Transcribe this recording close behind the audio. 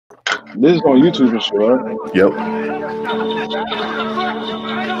This is on YouTube and shit, right? Yep.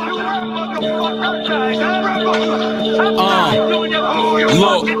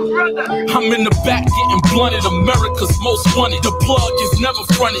 Look, I'm in the back getting blunted. America's most wanted. The plug is never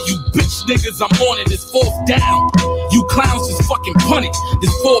fronted. You bitch niggas, I'm on it. It's fourth down. You clowns is fucking punted.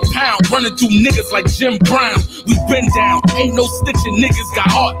 This 4 pound running through niggas like Jim Brown. We been down. Ain't no stitching niggas got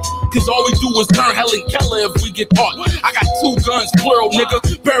heart. Cause all we do is turn Helen Keller if we get caught. I got 2 guns, plural, nigga.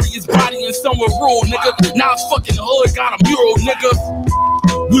 Bury his body in somewhere rural, nigga. Now it's fucking hood, got a mural, nigga.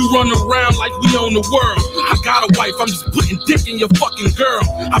 We run around like we own the world. I got a wife, I'm just putting dick in your fucking girl.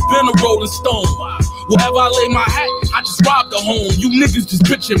 I've been a rolling stone. Wherever I lay my hat, I just robbed a home. You niggas just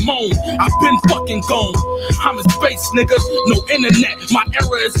bitch and moan. I've been fucking gone. I'm in space, nigga. No internet. My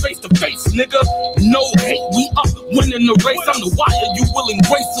era is face to face, nigga. No hate, we up winning the race. I'm the wire, you willing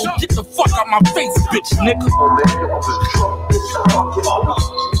grace. So get the fuck out my face, bitch, nigga.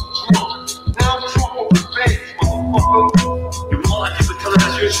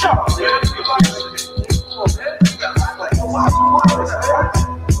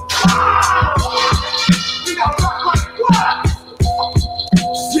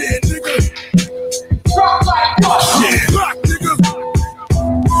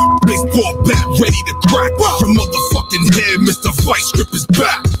 Baseball bat ready to crack. Your motherfucking head, Mr. Vice grip is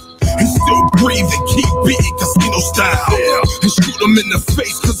back. He's still breathing, keep beating casino style. And shoot him in the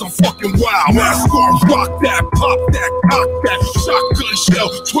face, cause I'm fucking wild. Mask on, rock that, pop that, cock that. Shotgun shell,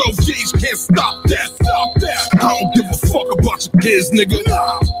 12 gauge, can't stop that. Stop that. I don't give a fuck about your kids, nigga.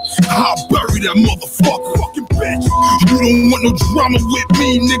 I'll bury that motherfucker. Fucking bitch. You don't want no drama with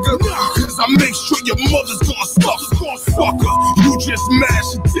me, nigga. Cause I make sure your mother's gonna stuff. Fucker, you just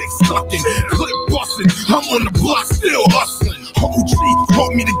mash your dick sucking, clip busting. I'm on the block still hustling. OG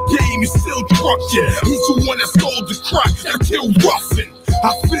taught me the game, you still drunk, yeah. He's the one that sold the crack, that killed Ruffin.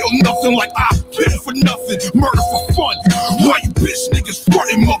 I feel nothing like I kill for nothing, murder for fun. Why you bitch niggas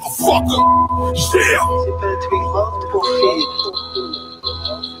frontin', motherfucker? Yeah.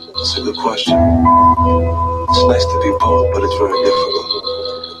 That's a good question. It's nice to be bold, but it's very difficult.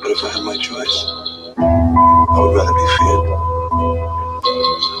 But if I had my choice, I would rather be feared.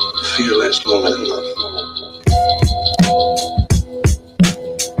 Fear lasts longer than love.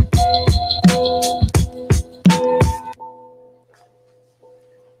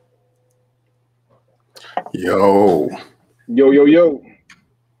 Yo. Yo.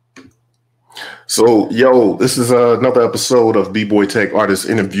 So, this is another episode of BBoyTech Artist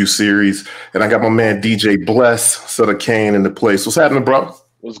Interview Series, and I got my man DJ Bless, Sutter Kain in the place. What's happening, bro?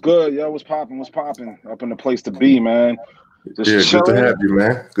 What's good, yo? What's popping? Up in the place to be, man. Just good to have you,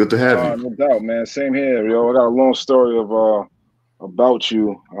 man. Good to have you. No doubt, man. Same here, yo. I got a long story of about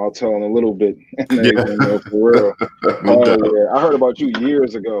you. I'll tell in a little bit. For real. Yeah. I heard about you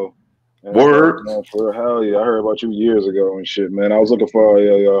years ago. Word. For real, hell yeah. I heard about you years ago and shit, man. I was looking for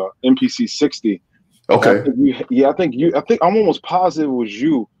a MPC 60. Okay. I think I'm almost positive it was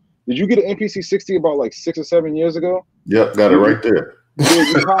you. Did you get an MPC 60 about like 6 or 7 years ago? Yep, got it right there. Yeah,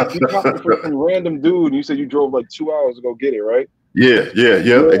 you copied it from some random dude, and you said you drove like 2 hours to go get it, right? Yeah,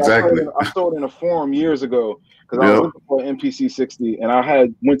 exactly. I saw it in a forum years ago because I was looking for an MPC 60, and I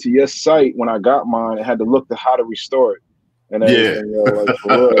went to your site when I got mine and had to look to how to restore it. And everything, like for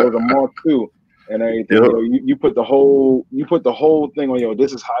real, it was a Mark II and everything. You put the whole thing on.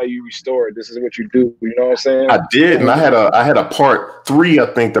 This is how you restore it. This is what you do. You know what I'm saying? I did, and I had a part 3, I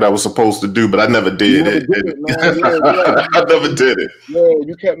think, that I was supposed to do, but I never did it. I never did it. Yeah,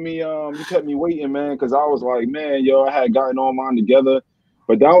 you kept me waiting, man, because I was like, man, I had gotten all mine together,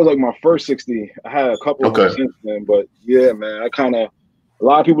 but that was like my first 60. I had a couple of them since then, but yeah, man, a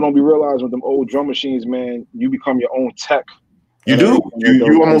lot of people don't be realizing with them old drum machines, man, you become your own tech. You do.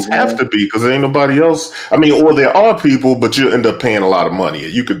 You almost have to be because there ain't nobody else. I mean, or there are people, but you end up paying a lot of money.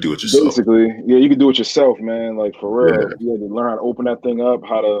 You could do it yourself. Basically, yeah, you could do it yourself, man. Like for real, you had to learn how to open that thing up,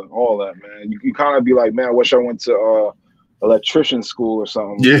 all that, man. You kind of be like, man, I wish I went to electrician school or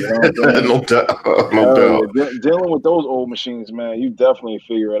something. Yeah, no doubt. Dealing with those old machines, man, you definitely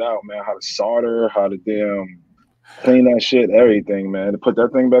figure it out, man. How to solder, how to clean that shit, everything, man. To put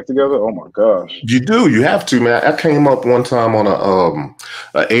that thing back together, oh my gosh. You do. You have to, man. I came up one time on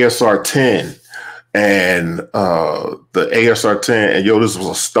a ASR 10, and the ASR 10, and this was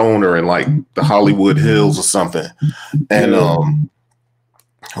a stoner in like the Hollywood Hills or something, and hold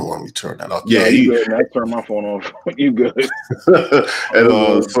on, let me turn that off. Yeah, you good, man. I turned my phone off. You good?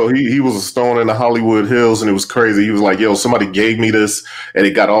 And so he was a stoner in the Hollywood Hills, and it was crazy. He was like, somebody gave me this, and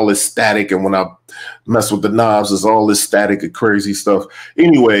it got all this static, and when I mess with the knobs, there's all this static and crazy stuff.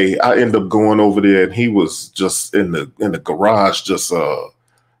 Anyway, I end up going over there, and he was just in the garage, just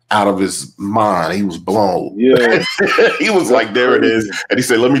out of his mind. He was blown. Yeah. He was like, there it is. And he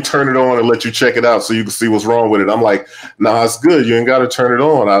said, let me turn it on and let you check it out so you can see what's wrong with it. I'm like, nah, it's good. You ain't got to turn it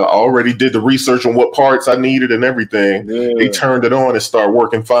on. I already did the research on what parts I needed and everything. Yeah. He turned it on and started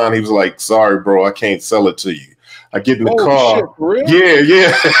working fine. He was like, sorry, bro, I can't sell it to you. I get in the car. Shit, for real?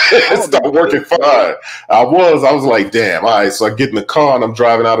 Yeah. It started working fine. I was like, damn. All right. So I get in the car and I'm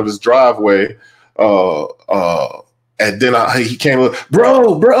driving out of his driveway. And then he came up,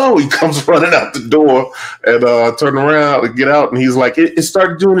 bro. He comes running out the door and turn around and get out. And he's like, it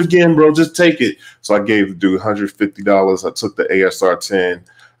started doing it again, bro. Just take it. So I gave the dude $150. I took the ASR 10.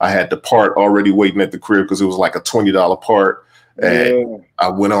 I had the part already waiting at the crib because it was like a $20 part. And I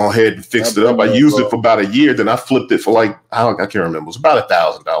went on ahead and fixed it up. I used it for about a year. Then I flipped it for like, I can't remember. It was about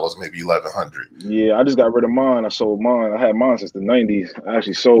 $1,000, maybe $1,100. Yeah, I just got rid of mine. I sold mine. I had mine since the 90s. I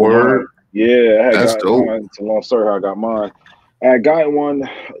actually sold mine. Yeah, I had gotten mine. It's a long story how I got mine. I had gotten one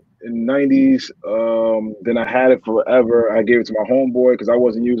in the 90s. Then I had it forever. I gave it to my homeboy because I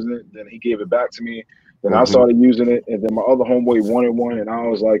wasn't using it. Then he gave it back to me. Then I started using it. And then my other homeboy wanted one. And I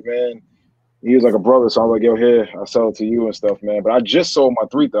was like, man, he was like a brother. So I was like, yo, here, I'll sell it to you and stuff, man. But I just sold my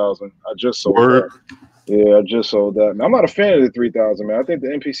 3000. I just sold that. Yeah, I just sold that. Man, I'm not a fan of the 3000, man. I think the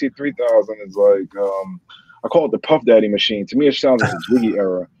MPC 3000 is like, I call it the Puff Daddy machine. To me, it sounds like the Jiggy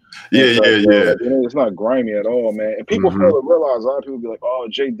era. Yeah. It's not grimy at all, man. And people fail to realize, a lot of people be like, oh,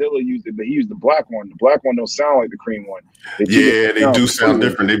 Jay Dilla used it, but he used the black one. The black one don't sound like the cream one. They do sound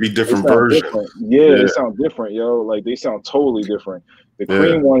different. They be different versions. Yeah, they sound different, yo. Like, they sound totally different. The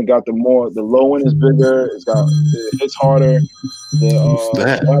cream one got the low end is bigger. It hits harder.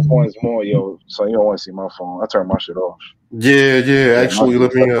 The black one is more, yo. So you don't want to see my phone. I turn my shit off. Yeah. Actually,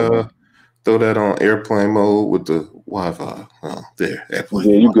 let me throw that on airplane mode with the Wi-Fi. Oh, there, airplane.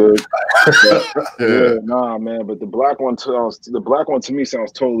 Yeah, you good. Yeah, nah, man. But the black one to me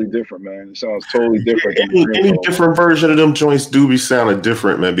sounds totally different, man. It sounds totally different. Any different version of them joints do be sounding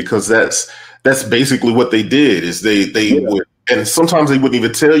different, man, because that's basically what they did. Is they would. And sometimes they wouldn't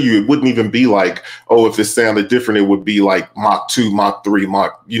even tell you. It wouldn't even be like, oh, if it sounded different, it would be like Mach 2, Mach 3,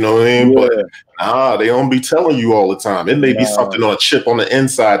 Mach, you know what I mean? Yeah. But they don't be telling you all the time. It may be something on a chip on the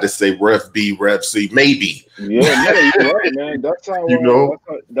inside that say Rev B, Rev C, maybe. Yeah, you're right, man. That's how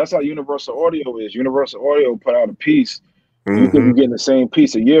that's how Universal Audio is. Universal Audio put out a piece. You could be getting the same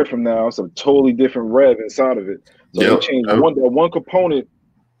piece a year from now. It's a totally different rev inside of it. So you change one component,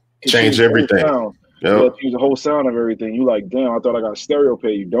 change everything. Yeah, change the whole sound of everything. You like, damn, I thought I got a stereo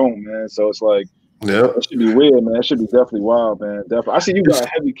pay. You don't, man. So it's like, it should be weird, man. It should be definitely wild, man. Definitely. I see you got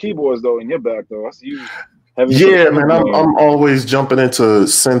heavy keyboards though in your back though. I see you heavy. Yeah, man. I'm always jumping into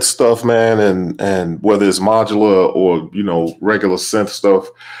synth stuff, man, and whether it's modular or regular synth stuff.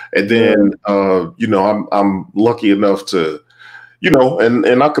 And then I'm lucky enough to,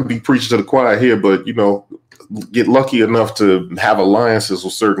 and I could be preaching to the choir here, but get lucky enough to have alliances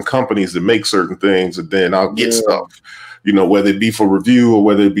with certain companies that make certain things, and then I'll get stuff, whether it be for review or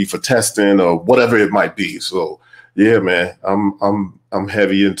whether it be for testing or whatever it might be. So yeah, man, I'm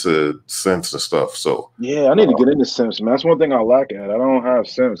heavy into synths and stuff. So yeah, I need to get into synths, man. That's one thing I lack at. I don't have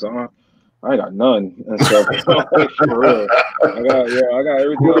synths. I ain't got none and stuff. For real. I got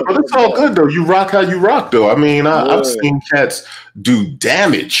everything. But it's all good though. You rock how you rock though. I mean, I've seen cats do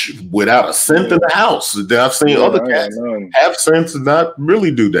damage without a synth in the house. Then I've seen other cats have synths and not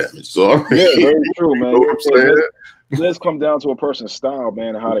really do damage. So I mean, very true, man. Let's come down to a person's style,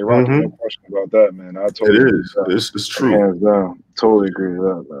 man, and how they rock. No question about that, man. I totally agree. It's true. Hands down. Totally agree with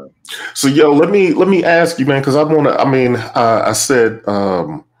that, man. So yo, let me ask you, man, because I said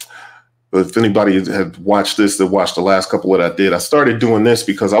if anybody had watched this, that watched the last couple that I did, I started doing this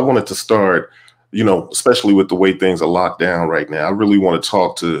because I wanted to start, especially with the way things are locked down right now. I really want to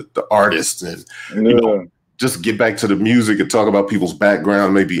talk to the artists and, just get back to the music and talk about people's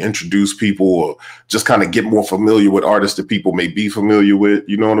background, maybe introduce people or just kind of get more familiar with artists that people may be familiar with.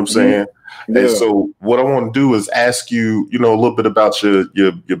 You know what I'm saying? Yeah. And so what I want to do is ask you, a little bit about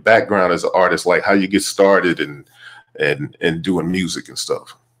your background as an artist, like how you get started and doing music and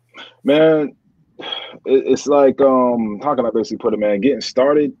stuff. Man, it's like, how can I basically put it, man? Getting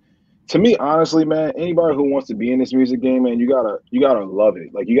started. To me, honestly, man, anybody who wants to be in this music game, man, you gotta love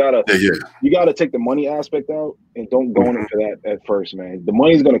it. Like you gotta take the money aspect out and don't go into that at first, man. The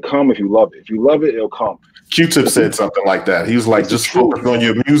money's gonna come if you love it. If you love it, it'll come. Q-Tip said something like that. He was like, just focus on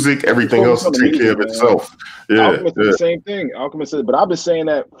your music, everything else will take care of itself. Yeah, Alchemist did the same thing. Alchemist said, but I've been saying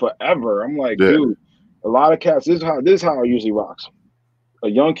that forever. I'm like, dude, a lot of cats. This is how it usually rocks. A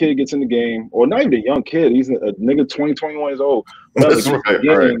young kid gets in the game, or not even a young kid. He's a nigga 20, 21 years old. That's right.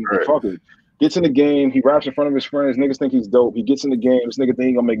 Fuck it. Gets in the game, he raps in front of his friends, niggas think he's dope. He gets in the game, this nigga think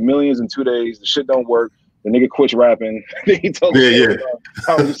he gonna make millions in 2 days, the shit don't work, the nigga quits rapping. He tells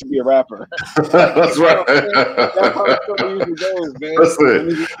how he used to be a rapper. That's right. That's how the story usually goes, man. That's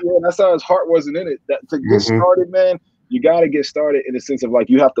it. That's how his heart wasn't in it. To get started, man, you gotta get started in the sense of like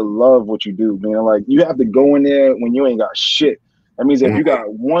you have to love what you do, man. Like you have to go in there when you ain't got shit. That means if you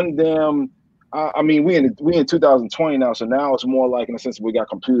got one damn I mean, we in 2020 now, so now it's more like in the sense that we got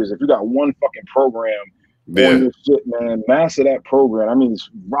computers. If you got one fucking program on your shit, man, master that program. I mean,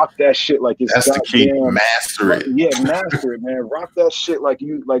 rock that shit like it's that's the key. Master it. Yeah, master it, man. Rock that shit like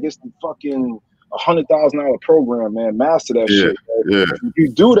it's the fucking $100,000 program, man. Master that shit. Man. If you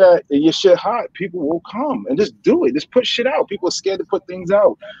do that and your shit hot, people will come and just do it. Just put shit out. People are scared to put things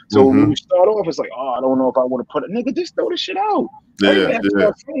out. So when you start off, it's like, oh, I don't know if I want to put it. Nigga, just throw the shit out. Everybody has to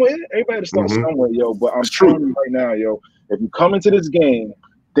start somewhere. Everybody has to start somewhere, yo. But I'm telling you right now, yo, if you come into this game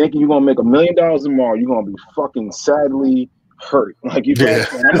thinking you're gonna make $1 million tomorrow, you're gonna be fucking sadly hurt. Like you,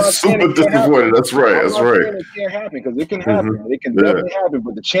 I'm not super disappointed. That's right. That's right. It can't happen because it can happen. It can definitely happen.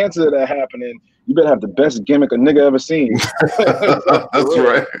 But the chances of that happening, you better have the best gimmick a nigga ever seen. That's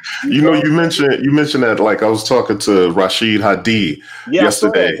right. You mentioned that. Like I was talking to Rashid Hadi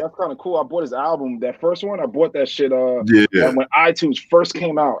yesterday. That's kind of cool. I bought his album. That first one, I bought that shit. When iTunes first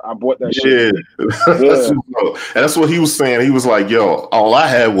came out, I bought that shit. And that's what he was saying. He was like, "Yo, all I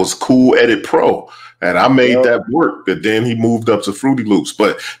had was Cool Edit Pro." And I made that work, but then he moved up to Fruity Loops.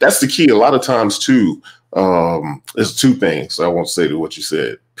 But that's the key. A lot of times, too, there's two things I want to say to what you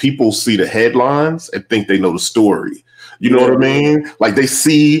said. People see the headlines and think they know the story. You know what I mean? Like they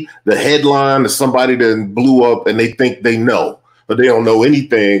see the headline of somebody that blew up and they think they know, but they don't know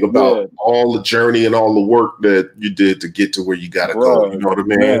anything about all the journey and all the work that you did to get to where you got to go. You know what I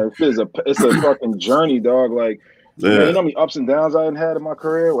mean? Man, it's a fucking journey, dog. Like, man, you know how many ups and downs I had in my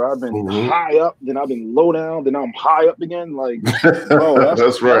career where I've been high up, then I've been low down, then I'm high up again. Like, bro,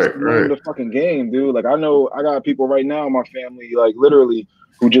 that's right. The fucking game, dude. Like, I know I got people right now in my family, like literally,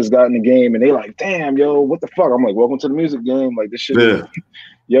 who just got in the game and they like, damn, yo, what the fuck? I'm like, welcome to the music game. Like, this shit,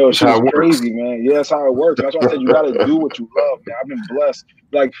 yo, shit's crazy, man. Yeah, that's how it works. That's why I said you gotta do what you love, man. I've been blessed.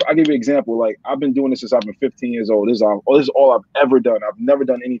 Like, I'll give you an example. Like, I've been doing this since I've been 15 years old. This is all I've ever done. I've never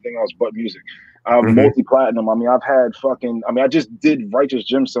done anything else but music. I'm multi-platinum. I mean, I just did Righteous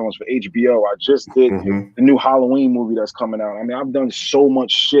Gemstones for HBO. I just did the new Halloween movie that's coming out. I mean, I've done so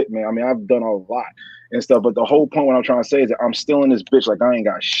much shit, man. I mean, I've done a lot and stuff. But the whole point what I'm trying to say is that I'm still in this bitch like I ain't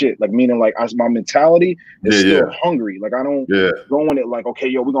got shit. Like, meaning like my mentality is still hungry. Like, I don't go in it like, okay,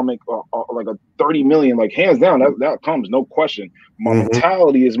 yo, we're going to make like a 30 million. Like, hands down, that comes, no question. My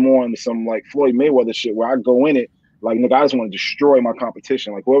mentality is more into some like Floyd Mayweather shit where I go in it like, nigga, I just want to destroy my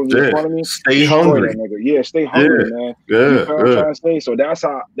competition. Like, whoever's in front of me, stay hungry. Nigga. Yeah, stay hungry, man. You know what I'm trying to say? So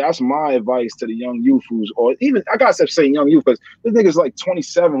that's my advice to the young youth or even, I gotta say young youth, because this nigga's like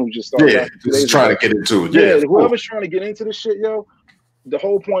 27 who just started. Just trying to get into it. Yeah, whoever's trying to get into this shit, yo, the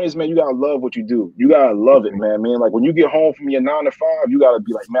whole point is, man, you gotta love what you do. You gotta love it, man. Like, when you get home from your 9 to 5, you gotta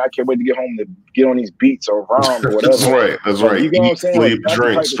be like, man, I can't wait to get home to get on these beats or rhymes or whatever. That's right. You know what I'm saying? Sleep,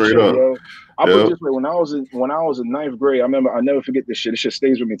 drink, straight up. Yo. I put it this way: when I was in 9th grade, I remember, I never forget this shit. This shit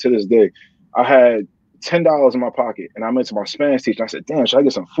stays with me to this day. I had $10 in my pocket, and I went to my Spanish teacher. I said, "Damn, should I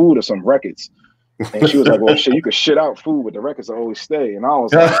get some food or some records?" And she was like, "Well, shit, you could shit out food, but the records will always stay." And I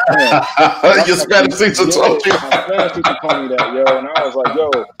was like, "Damn." Your Spanish teacher told you. My Spanish teacher told me that, yo, and I was like,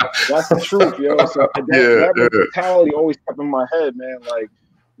 "Yo, that's the truth, yo." So that mentality always kept in my head, man. Like,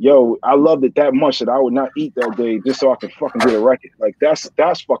 yo, I loved it that much that I would not eat that day just so I could fucking get a record. Like, that's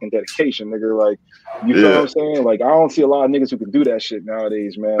fucking dedication, nigga. Like, you know what I'm saying? Like, I don't see a lot of niggas who can do that shit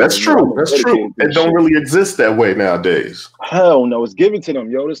nowadays, man. That's true. That's true. It don't really exist that way nowadays. Hell no, it's given to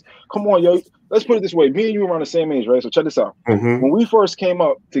them, yo. Come on, yo. Let's put it this way. Me and you were around the same age, right? So check this out. When we first came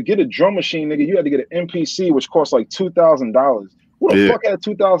up, to get a drum machine, nigga, you had to get an MPC, which cost like $2,000. Who the fuck had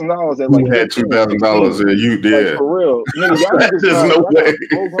 $2,000 at like? Who had $2,000 and you did? Like, for real, nigga, y'all there's no way.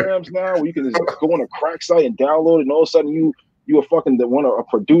 Programs now where you can just go on a crack site and download it, and all of a sudden you a fucking a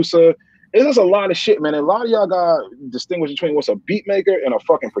producer. It's just a lot of shit, man. And a lot of y'all got distinguished between what's a beat maker and a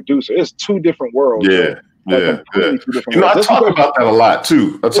fucking producer. It's two different worlds. You know, I talk about that a lot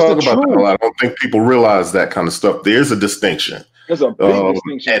too. I talk about that a lot. I don't think people realize that kind of stuff. There's a distinction. There's a big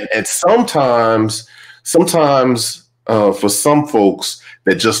distinction. And sometimes. For some folks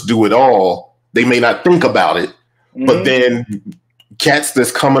that just do it all, they may not think about it, but then cats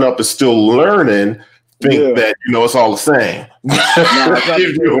that's coming up is still learning think that, you know, it's all the same.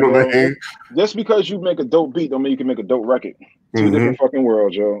 You know what I mean? Just because you make a dope beat don't mean you can make a dope record. Two different fucking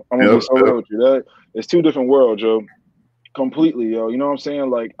worlds, yo. I'm gonna be so real with you. It's two different worlds, yo. Completely, yo. You know what I'm saying?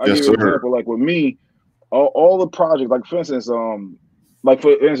 Like, I give you an example. Like with me, all the projects. Like for instance,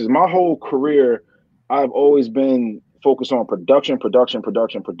 my whole career, I've always been focused on production.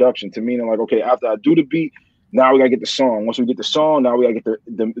 To meaning like, okay, after I do the beat, now we gotta get the song. Once we get the song, now we gotta get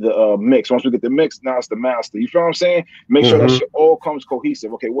the mix. Once we get the mix, now it's the master. You feel what I'm saying? Make sure that shit all comes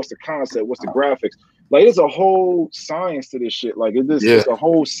cohesive. Okay, what's the concept? What's the graphics? Like, it's a whole science to this shit. Like, it's a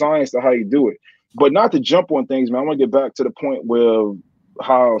whole science to how you do it. But not to jump on things, man. I want to get back to the point where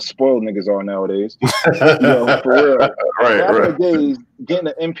how spoiled niggas are nowadays. For real. Back in the days, getting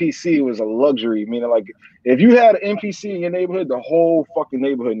an MPC was a luxury. Meaning, like, if you had an MPC in your neighborhood, the whole fucking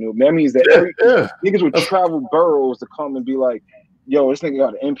neighborhood knew. That means that niggas would travel boroughs to come and be like, yo, this nigga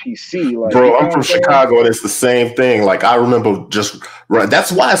got an MPC. Like, bro, I'm from Chicago, and it's the same thing. Like, I remember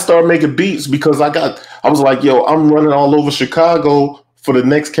that's why I started making beats, because I was like, yo, I'm running all over Chicago for the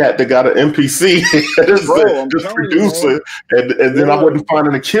next cat that got an MPC, just producer, and then I wasn't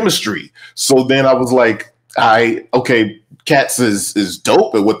finding the chemistry. So then I was like, cats is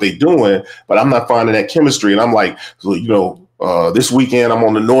dope at what they doing, but I'm not finding that chemistry. And I'm like, so, you know, this weekend I'm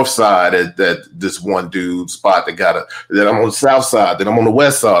on the north side at this one dude's spot then I'm on the south side, then I'm on the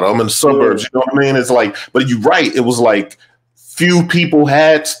west side, I'm in the suburbs. You know what I mean? It's like, but you're right. It was like few people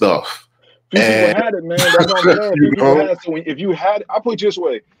had stuff. People had it, man. That's what I'm saying. People had it. So if you had it, I'll put it this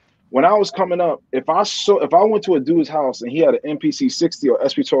way. When I was coming up, if I went to a dude's house and he had an MPC 60 or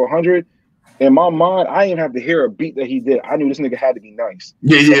SP1200, in my mind, I didn't even have to hear a beat that he did. I knew this nigga had to be nice. I'm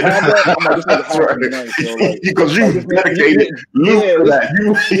like, this nigga had to be nice. Because you dedicated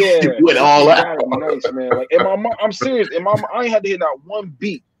you went all out. Nice, man. Like, in my mind, I'm serious. In my mind, I ain't had to hear not one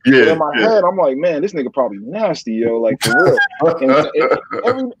beat. But in my head, I'm like, man, this nigga probably nasty, yo, like, for real.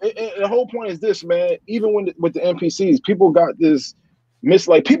 And the whole point is this, man. Even with the NPCs, people got this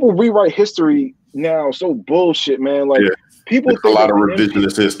people rewrite history now so bullshit, man. Like, people think a lot of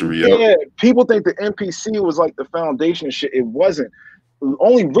revisionist history. Yeah, people think the NPC was like the foundation shit. It wasn't.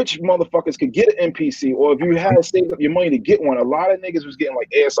 Only rich motherfuckers could get an NPC, or if you had saved up your money to get one. A lot of niggas was getting like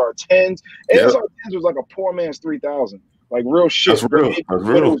ASR 10s. ASR 10s was like a poor man's 3000. Like, real shit. That's real.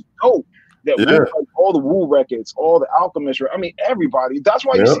 But it was dope. Like, all the Wu records, all the Alchemist, I mean, everybody. That's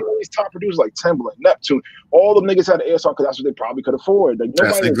why you see all these top producers like Timbaland, Neptune. All them niggas had an ASR because that's what they probably could afford. Like,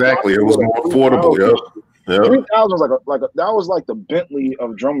 that's exactly. It was more affordable. 3000 was that was like the Bentley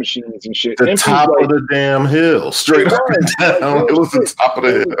of drum machines and shit. The top of the damn hill, straight up and down. It was the top of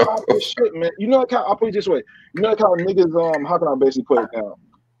the hill. Top of shit, man. You know, like how, I'll put it this way. You know, like how niggas, how can I basically put it down?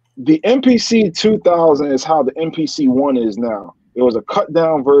 The MPC 2000 is how the MPC 1 is now. It was a cut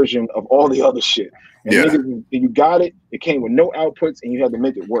down version of all the other shit. And niggas, you got it. It came with no outputs, and you had to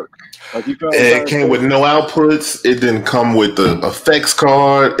make it work. Like, you feel it came with no outputs. It didn't come with the effects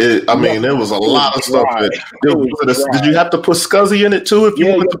card. I mean, there was a lot of stuff. Did you have to put SCSI in it too? If you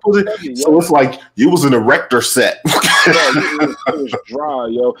wanted to put it, so it's like you was an erector set. It was dry,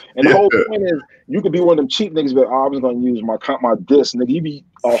 yo. And the whole point is, you could be one of them cheap niggas, but I was gonna use my disc, nigga. You be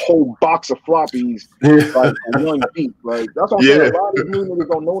a whole box of floppies, like one beat. Like, that's what I'm saying. A lot of these new niggas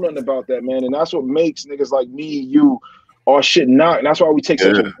don't know nothing about that, man. And that's what makes niggas like me, you, our shit not. And that's why we take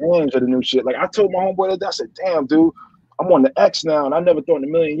such advantage of the new shit. Like, I told my homeboy that I said, damn, dude, I'm on the X now, and I never thought in a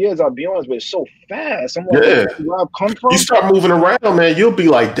million years I'd be on this, but it's so fast. I'm like, where I've come from. You start moving around, man, you'll be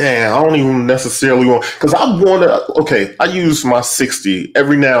like, damn, I don't even necessarily want, because I use my 60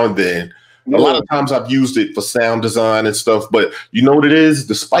 every now and then. A lot of times I've used it for sound design and stuff, but you know what it is?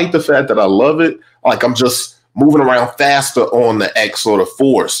 Despite the fact that I love it, like, I'm just moving around faster on the X or the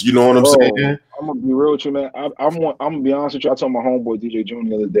Force. You know what I'm saying? I'm gonna be real with you, man. I'm gonna be honest with you. I told my homeboy DJ Junior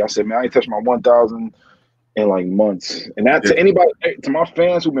the other day. I said, man, I ain't touched my 1000 in like months. And that to anybody, to my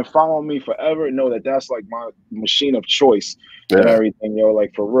fans who've been following me forever, know that that's like my machine of choice and everything, yo.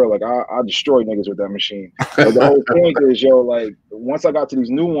 Like, for real, like I destroy niggas with that machine. But the whole point is, yo, like, once I got to these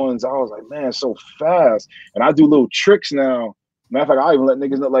new ones, I was like, man, it's so fast. And I do little tricks now. Matter of fact, I even let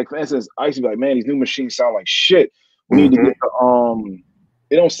niggas know, like, for instance, I used to be like, man, these new machines sound like shit. We need to get the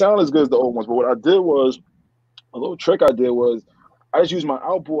it don't sound as good as the old ones. But what I did was, a little trick I did was, I just used my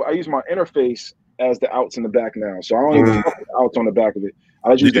outboard, I use my interface as the outs in the back now. So I don't even put the outs on the back of it.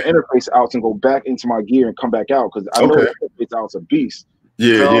 I just use the interface outs and go back into my gear and come back out, because I know the interface out's a beast.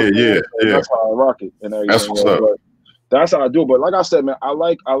 That's how I rock it and everything. That's what's up. But that's how I do it. But like I said, man, I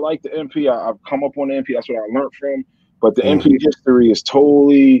like the MP. I've come up on the MP. That's what I learned from. But the MP history is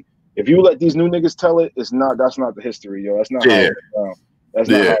totally, if you let these new niggas tell it, it's not. That's not the history, yo. That's not how it went down. That's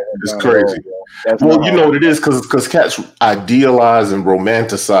not how it went it's down crazy. Well, you know what it is, because cats idealize and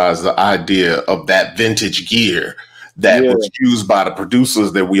romanticize the idea of that vintage gear that was used by the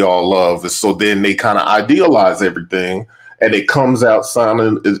producers that we all love. And so then they kind of idealize everything. and it comes out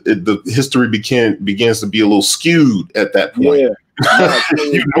sounding, the history begins to be a little skewed at that point. Yeah.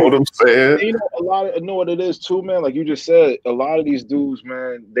 You know what I'm saying? And, you know, a lot of, you know what it is too, man. Like you just said, a lot of these dudes,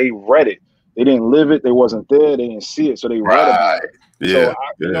 man, they read it. They didn't live it. They wasn't there. They didn't see it, so they read about it. Yeah, so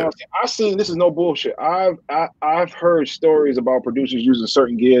you know, I've seen, this is no bullshit. I've heard stories about producers using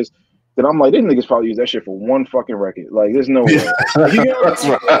certain gears that I'm like, these niggas probably use that shit for one fucking record. Like, there's no way. You know,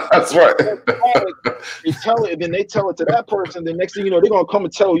 that's right. They tell it, and then they tell it to that person. The next thing you know, they're gonna come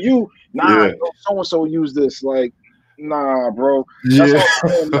and tell you, nah, so and so use this. Like, nah, bro. That's all I'm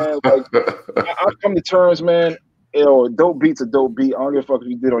saying, man. Like, I've come to terms, man. Yo, dope beat's a dope beat. I don't give a fuck if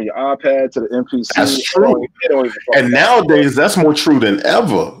you did on your iPad to the MPC. That's true. And nowadays, that's more true than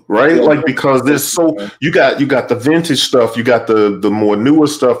ever, right? Yeah, like, because there's so you got the vintage stuff, you got the more newer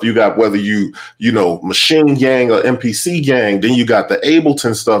stuff, you got whether you know, Machine Gang or MPC Gang, then you got the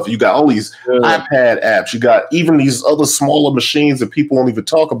Ableton stuff, you got all these iPad apps, you got even these other smaller machines that people don't even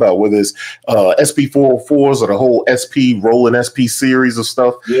talk about, whether it's SP404s or the whole SP Rolling SP series of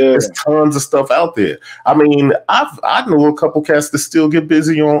stuff. There's tons of stuff out there. I mean, I know a couple cats that still get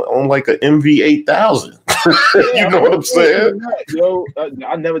busy on like a MV8000. You know what I'm saying? Yo,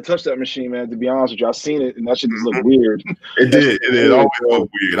 I never touched that machine, man. To be honest with you, I seen it and that shit just looked weird. It did. It always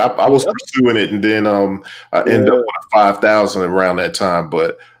looked weird. I was pursuing it, and then I ended up with a 5000 around that time.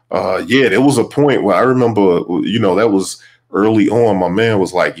 But there was a point where I remember, you know, that was early on. My man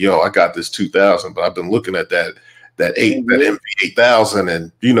was like, "Yo, I got this 2000, but I've been looking at that MV8000,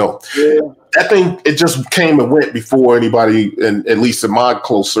 and you know." That thing, it just came and went before anybody, and at least in my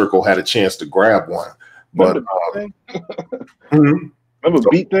close circle, had a chance to grab one. But remember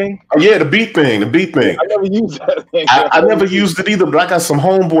Beat Thing? Yeah, the Beat Thing. I never used that thing. I never used it either, but I got some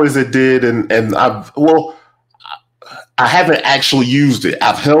homeboys that did, and I haven't actually used it.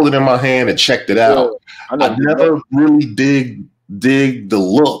 I've held it in my hand and checked it out. I never really dig the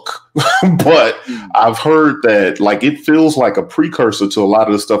look, but I've heard that like it feels like a precursor to a lot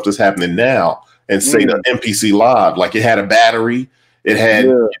of the stuff that's happening now, and say the MPC Live, like it had a battery, it had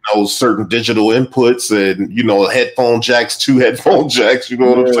you know, certain digital inputs, and you know, headphone jacks, 2 headphone jacks, you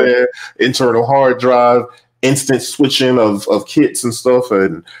know what I'm saying, internal hard drive, instant switching of kits and stuff,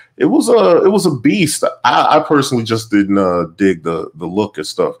 and it was a beast. I personally just didn't dig the look and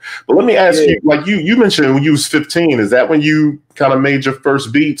stuff. But let me ask you, like you mentioned when you was 15, is that when you kind of made your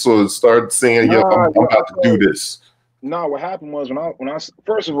first beats or started saying, "Yo, I'm about to do this"? No, what happened was when I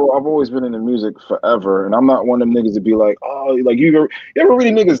first of all, I've always been into music forever, and I'm not one of them niggas to be like, oh, like you ever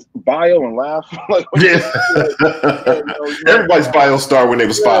read a nigga's bio and laugh? Like, everybody's bio started when they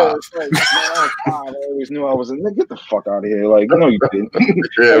was 5. Like, man, I always knew I was a nigga. Get the fuck out of here! Like, no, you didn't. You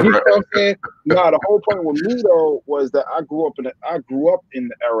know what I'm saying? Nah, the whole point with me though was that I grew up in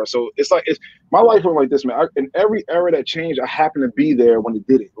the era, so it's my life went like this, man. In every era that changed, I happened to be there when it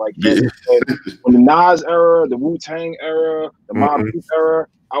did it. Like when the Nas era, the Wu-Tang era, the Mobb Deep era,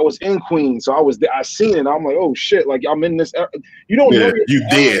 I was in Queens, so I was there. I seen it. I'm like, oh shit! Like I'm in this era. You don't know you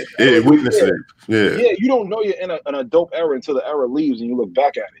did, witness it. Yeah, you don't know you're in a dope era until the era leaves and you look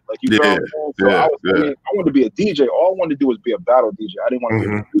back at it. Like you know, so I wanted to be a DJ. All I wanted to do was be a battle DJ. I didn't want to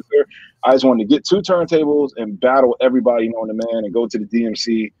be a producer. I just wanted to get 2 turntables and battle everybody known to man and go to the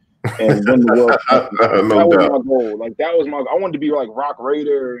DMC and win the world. That was my goal. Like that was I wanted to be like Rock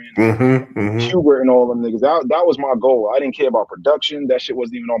Raider and Hubert and all them niggas. That was my goal. I didn't care about production. That shit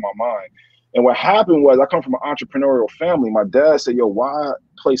wasn't even on my mind. And what happened was I come from an entrepreneurial family. My dad said, "Yo, why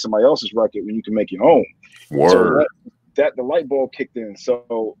play somebody else's record when you can make your own?" So that the light bulb kicked in.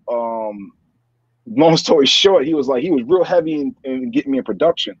 So long story short, he was real heavy in getting me in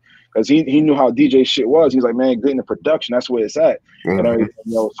production. Because he knew how DJ shit was. He's like, man, getting the production, that's where it's at. And everything,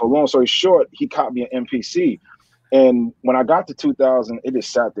 you know, so long story short, he caught me an MPC. And when I got to 2000, it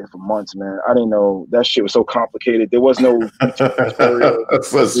just sat there for months, man. I didn't know that shit was so complicated. There was no That's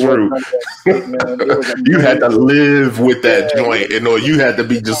true. You had to live with that joint, you know. You had to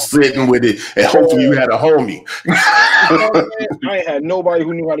be just sitting with it, and hopefully you had a homie. I ain't had nobody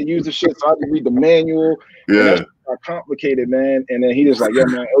who knew how to use the shit, so I had to read the manual. Complicated, man. And then he just like, yo,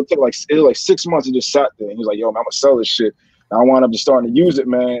 man, it was like 6 months. He just sat there, and he was like, yo, man, I'm gonna sell this shit. And I wound up just starting to use it,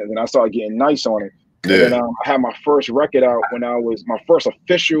 man. And then I started getting nice on it. And then I had my first record out when I was my first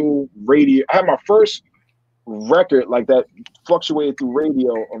official radio. I had my first record like that fluctuated through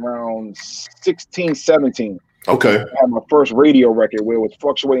radio around 16, 17. Okay. I had my first radio record where it was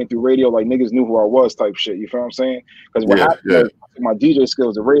fluctuating through radio, like niggas knew who I was type shit. You feel what I'm saying? Because what happened was my DJ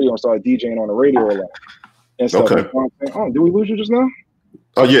skills at radio and started DJing on the radio a lot. And stuff. Okay. You know what I'm saying? Oh, did we lose you just now?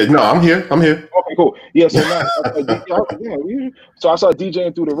 Oh yeah, no, I'm here. Okay, Cool. Yeah, so now so I started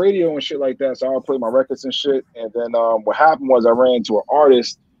DJing through the radio and shit like that. So I would play my records and shit. And then what happened was I ran into an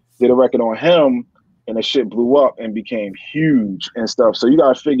artist, did a record on him, and the shit blew up and became huge and stuff. So you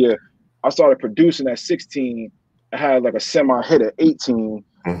gotta figure, I started producing at 16. I had like a semi-hit at 18.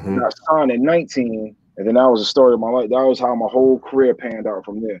 Got signed at 19. And then that was the story of my life. That was how my whole career panned out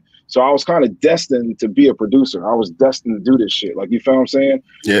from there. So I was kind of destined to be a producer. I was destined to do this shit. Like, you feel what I'm saying?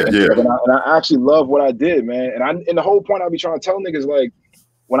 Yeah, and I actually love what I did, man. And the whole point I be trying to tell niggas, like,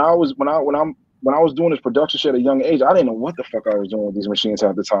 when I was doing this production shit at a young age, I didn't know what the fuck I was doing with these machines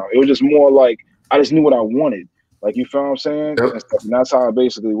half the time. It was just more like I just knew what I wanted. Like, you feel what I'm saying? Yep. And that's how it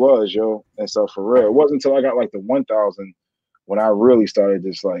basically was, yo. And so for real, it wasn't until I got like the 1000 when I really started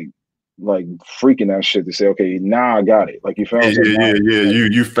just like freaking that shit to say, okay, now I got it. Like, you found yeah.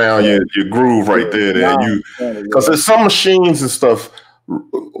 You found your groove right there. Because there's some machines and stuff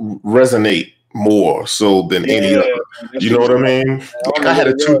resonate more so than any other. You know what I mean? Like, I had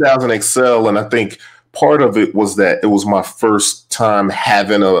a 2000 XL, and I think part of it was that it was my first time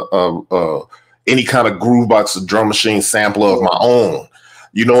having a any kind of groove box or drum machine sampler of my own.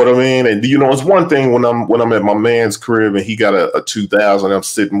 You know what I mean? And you know, it's one thing when I'm at my man's crib and he got a 2000, I'm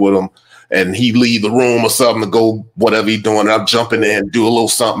sitting with him and he leave the room or something to go whatever he's doing, and I'm jumping in and do a little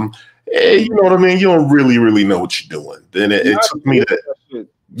something. Hey, you know what I mean? You don't really know what you're doing. Then it took me to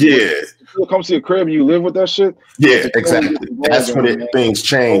You come to your crib and you live with that shit. Yeah, exactly. That's when things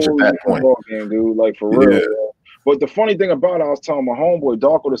change at that point. Game, dude. Like, for real. Yeah. But the funny thing about it, I was telling my homeboy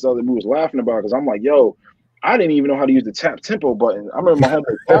Darko this other, we was laughing about it because I'm like, yo, I didn't even know how to use the tap tempo button. I remember my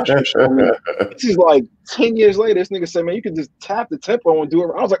homeboy Pastor showed me. This is like 10 years later. This nigga said, man, you can just tap the tempo and do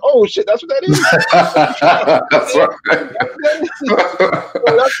it. I was like, oh shit, that's what that is. That's right.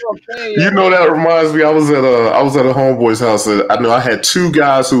 That's what I'm saying. You know, that reminds me. I was at a homeboy's house. I know I had two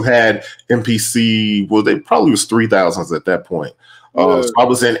guys who had MPC. Well, they probably was 3000s at that point. So I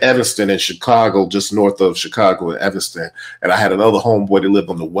was in Evanston in Chicago, just north of Chicago in Evanston. And I had another homeboy that lived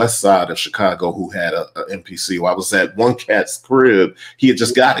on the west side of Chicago who had a MPC. Well, I was at one cat's crib. He had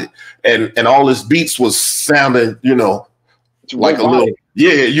just got it. And all his beats was sounding, you know, like a little,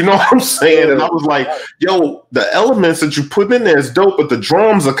 you know what I'm saying? And I was like, yo, the elements that you put in there is dope, but the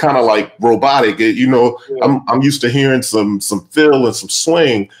drums are kind of like robotic. You know, I'm used to hearing some fill and some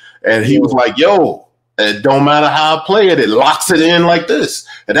swing. And he was like, yo, it don't matter how I play it, it locks it in like this.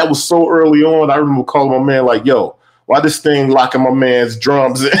 And that was so early on. I remember calling my man like, yo, why this thing locking my man's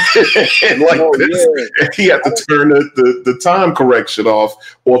drums in like this? Yeah. And he had to turn the time correction off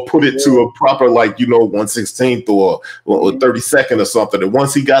or put it to a proper, like, you know, 1/16 or 32nd or something. And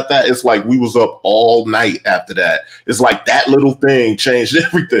once he got that, it's like we was up all night after that. It's like that little thing changed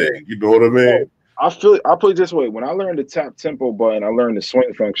everything. You know what I mean? I put it this way. When I learned the tap tempo button, I learned the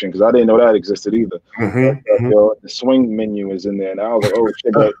swing function because I didn't know that existed either. The swing menu is in there, and I was like, "Oh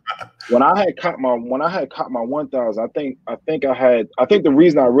shit!" But when I had caught my 1000, I think the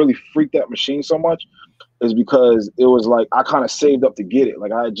reason I really freaked that machine so much is because it was like I kind of saved up to get it.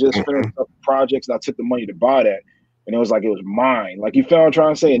 Like, I had just finished up projects and I took the money to buy that, and it was like it was mine. Like, you feel what I'm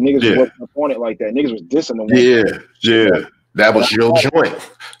trying to say? And niggas was working on it like that. Niggas was dissing the one. That was your joint.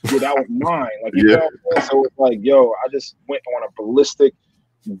 Yeah, that was mine. Like, you know, so it's like, yo, I just went on a ballistic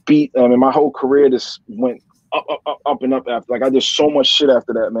beat. I mean, my whole career just went up and up after. Like, I did so much shit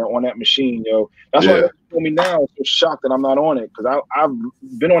after that, man, on that machine, yo. That's why they told me now. I'm so shocked that I'm not on it because I've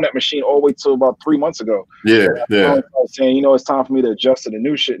been on that machine all the way till about 3 months ago. Yeah. I was saying, you know, it's time for me to adjust to the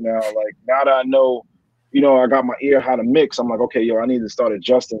new shit now. Like, now that I know, you know, I got my ear how to mix. I'm like, okay, yo, I need to start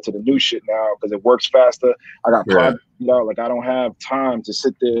adjusting to the new shit now because it works faster. I got projects out. Like, I don't have time to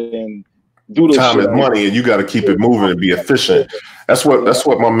sit there and do this. Time is money, and you got to keep it moving and be efficient. That's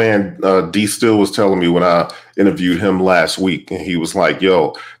what my man D Still was telling me when I interviewed him last week, and he was like,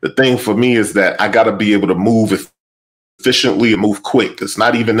 yo, the thing for me is that I got to be able to move efficiently and move quick. It's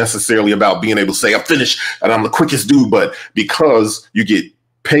not even necessarily about being able to say I'm finished and I'm the quickest dude, but because you get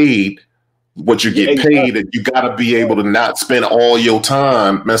paid what you get paid, and you got to be able to not spend all your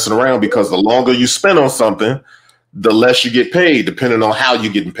time messing around, because the longer you spend on something, the less you get paid, depending on how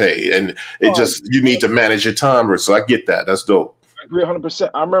you're getting paid. And you need to manage your time. So I get that. That's dope. I agree 100%.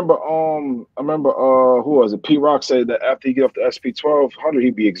 I remember who was it? P Rock said that after he get off the SP 1200,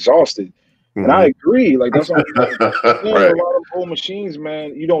 he'd be exhausted. And I agree. Like, that's what I'm saying. A lot of old machines,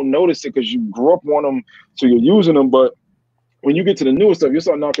 man, you don't notice it because you grew up on them, so you're using them. But when you get to the newer stuff, you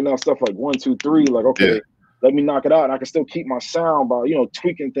start knocking out stuff like 1, 2, 3. Like, okay, let me knock it out, and I can still keep my sound by, you know,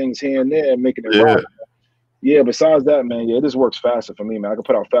 tweaking things here and there and making it right. Yeah, besides that, man, this works faster for me, man. I can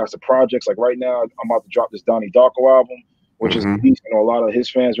put out faster projects. Like, right now, I'm about to drop this Donny Darko album. which is a beast. You know, a lot of his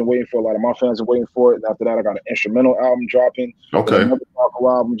fans been waiting for. A lot of my fans are waiting for it. And after that, I got an instrumental album dropping. Okay. Another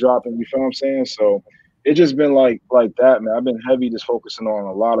Darko album dropping. You feel what I'm saying? So it just been like that, man. I've been heavy just focusing on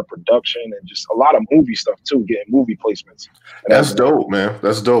a lot of production and just a lot of movie stuff too, getting movie placements. And that's dope, man.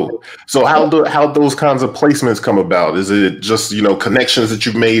 That's dope. So how those kinds of placements come about? Is it just, you know, connections that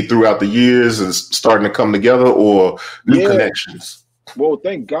you've made throughout the years and starting to come together, or new connections? Well,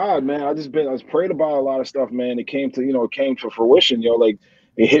 thank God, man. I was prayed about a lot of stuff, man. It came to fruition, yo. Like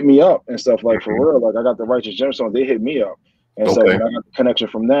it hit me up and stuff, like for real. Like I got the Righteous Gemstones, they hit me up. And so when I got the connection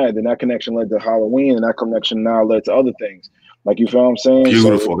from that, then that connection led to Halloween, and that connection now led to other things. Like, you feel what I'm saying?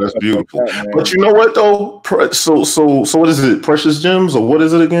 Beautiful. That's beautiful. Like that, but you know what though? So what is it? Precious Gems, or what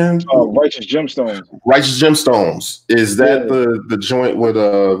is it again? Righteous Gemstones. Righteous Gemstones. Is that the joint with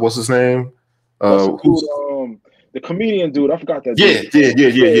what's his name? The comedian dude, I forgot that. Yeah.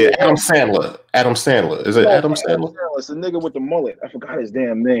 Adam Sandler. Is it Adam Sandler? It's the nigga with the mullet. I forgot his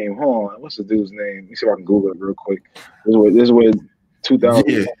damn name. Hold on. What's the dude's name? Let me see if I can Google it real quick. This is where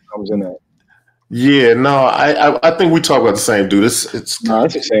 2000 comes in that. Yeah, no, I think we talk about the same dude. It's the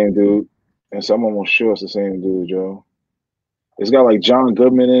same dude. And so I'm almost sure it's the same dude, Joe. It's got like John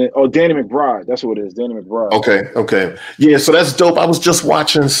Goodman in it. Oh, Danny McBride. That's what it is. Danny McBride. Okay. Yeah, so that's dope. I was just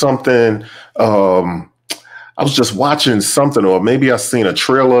watching something. Or maybe I seen a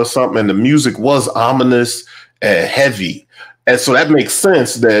trailer or something, and the music was ominous and heavy. And so that makes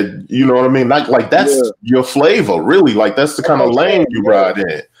sense that, you know what I mean? Like that's your flavor, really. Like that's the kind of lane you ride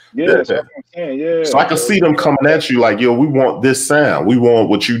in. Yeah, that's what I'm saying. Yeah. So I can see them coming at you like, yo, we want this sound. We want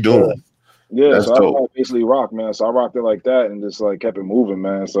what you doing. Yeah, that's so I basically rock, man. So I rocked it like that and just like kept it moving,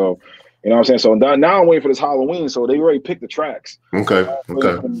 man. So, you know what I'm saying? So now I'm waiting for this Halloween. So they already picked the tracks. Okay.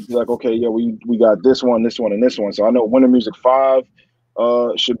 Like, okay, yeah, we got this one, and this one. So I know Winter Music 5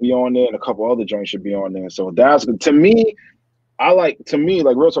 should be on there, and a couple other joints should be on there. So that's good. To me, like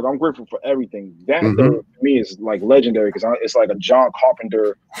real talk, I'm grateful for everything. That to me is like legendary because it's like a John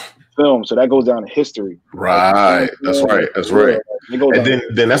Carpenter film, so that goes down in history. Right, that's right. And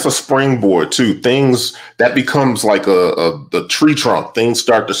then that's a springboard too. Things that becomes like the tree trunk. Things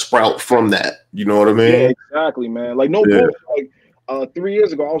start to sprout from that. You know what I mean? Yeah, exactly, man. Like bullshit. Like 3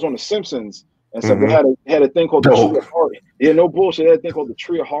 years ago, I was on The Simpsons, and so they had a thing called the Tree of Horror. Yeah, no bullshit. They had a thing called the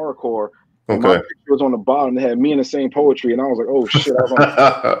Tree of Horrorcore. Okay. My picture was on the bottom. They had me in the same poetry, and I was like, "Oh shit!" I was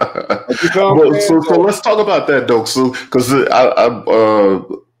on. So let's talk about that, though. So because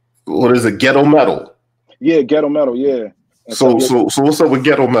what is it? Ghetto Metal. Yeah, Ghetto Metal. Yeah. So what's up with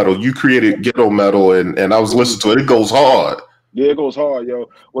Ghetto Metal? You created Ghetto Metal, and I was listening to it. It goes hard. Yeah, it goes hard, yo.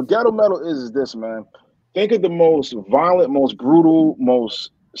 What Ghetto Metal is this, man. Think of the most violent, most brutal,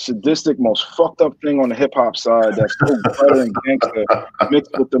 most sadistic, most fucked up thing on the hip hop side that's so better and gangster,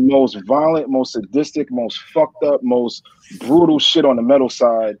 mixed with the most violent, most sadistic, most fucked up, most brutal shit on the metal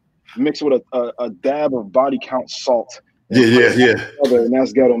side, mixed with a dab of body count salt. Yeah. And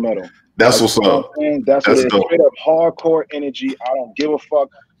that's Ghetto Metal. That's what's up. That's what it is. Straight up hardcore energy. I don't give a fuck.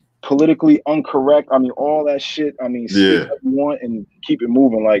 Politically incorrect. I mean, all that shit. I mean, speak what you want and keep it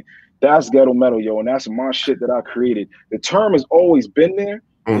moving. Like that's Ghetto Metal, yo, and that's my shit that I created. The term has always been there.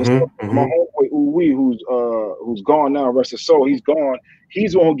 My homeboy Uwe, who's gone now, rest his soul, he's gone.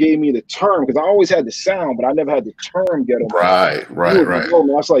 He's the one who gave me the term because I always had the sound, but I never had the term Ghetto Metal.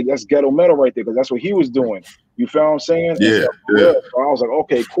 Right. That's Ghetto Metal right there because that's what he was doing. You feel what I'm saying? Yeah. So I was like,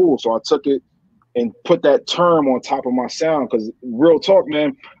 okay, cool. So I took it and put that term on top of my sound because real talk,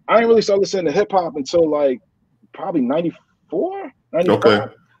 man, I didn't really start listening to hip hop until like probably 94, 95. Okay.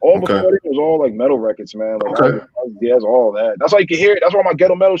 Before it was all like metal records, man. Like, that's all that. That's why you can hear it. That's why my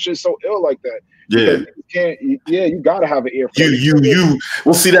Ghetto Metal shit is so ill like that. Yeah, you gotta have an ear for you.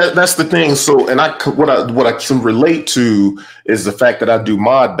 Well, see that's the thing. So, and what I can relate to is the fact that I do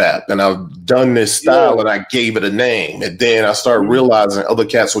mod bap, and I've done this style, and I gave it a name, and then I started realizing other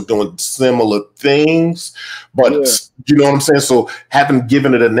cats were doing similar things, but you know what I'm saying. So, having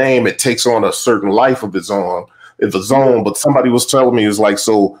given it a name, it takes on a certain life of its own. But somebody was telling me, it's like,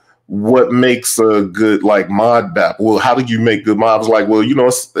 so what makes a good like mod bap? Well, how do you make good mod? I was like, well, you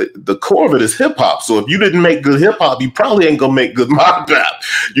know, the core of it is hip hop. So if you didn't make good hip hop, you probably ain't gonna make good mod bap.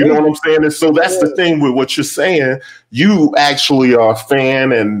 You know what I'm saying? And so that's the thing with what you're saying. You actually are a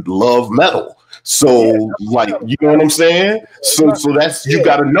fan and love metal. So like, you know what I'm saying? So that's you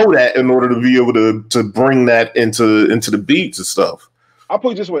got to know that in order to be able to bring that into the beats and stuff. I'll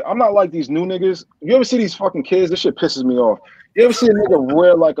put it this way. I'm not like these new niggas. You ever see these fucking kids? This shit pisses me off. You ever see a nigga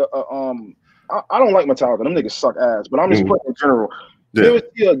wear like I don't like Metallica. Them niggas suck ass. But I'm just putting in general. You ever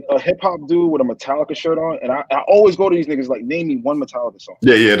see a hip hop dude with a Metallica shirt on? And I always go to these niggas like, name me one Metallica song.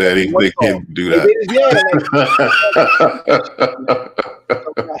 Yeah, they can't do that.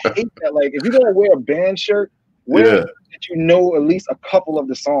 I hate that. Like, if you're gonna wear a band shirt, wear that you know at least a couple of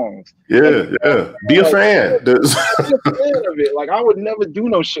the songs. Yeah. Be a fan. Be a fan of it. Like, I would never do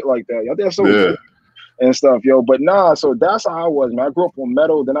no shit like that. Y'all think so weird and stuff, yo. But nah, so that's how I was, man. I grew up on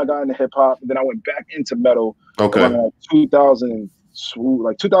metal, then I got into hip hop, then I went back into metal. Okay. Around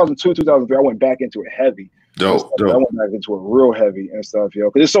 2002, 2003, I went back into it heavy. Dope. I went back into it real heavy and stuff, yo.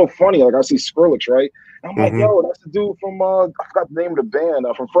 Because it's so funny. Like, I see Skrillex, right? And I'm like, yo, that's the dude from I forgot the name of the band,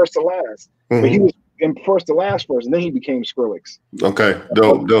 from First to Last. But he was in First to Last first, and then he became Skrillex. Okay,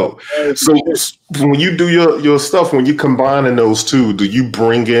 dope. So when you do your stuff, when you combining those two, do you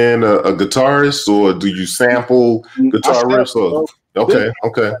bring in a guitarist or do you sample guitar riffs? Okay.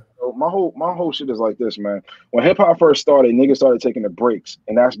 My whole shit is like this, man. When hip hop first started, niggas started taking the breaks,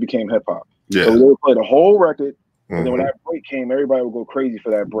 and that became hip hop. Yeah. So they would play the whole record, and then when that break came, everybody would go crazy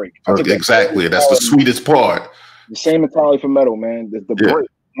for that break. Exactly. That's the sweetest part. The same entirely for metal, man. The break.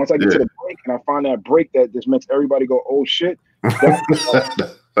 Once I get to the break and I find that break that just makes everybody go, oh shit. That's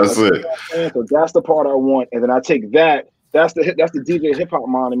it. So that's the part I want, and then I take that. That's the DJ hip hop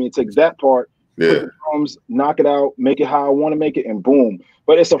mind in me. Take that part, put the drums, knock it out, make it how I want to make it, and boom.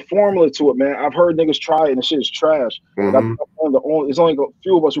 But it's a formula to it, man. I've heard niggas try it and the shit is trash. There's only a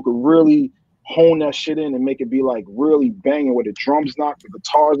few of us who could really hone that shit in and make it be like really banging where the drums knock, the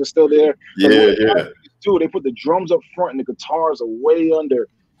guitars are still there. They put the drums up front and the guitars are way under.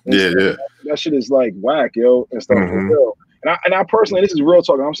 That shit is like whack, yo, and stuff. And I personally, this is real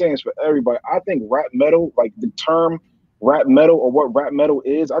talk. I'm saying it's for everybody. I think rap metal, like the term rap metal or what rap metal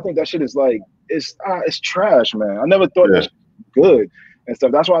is, I think that shit is like it's trash, man. I never thought that shit was good and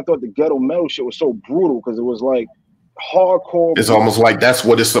stuff. That's why I thought the ghetto metal shit was so brutal, because it was like hardcore. It's almost like that's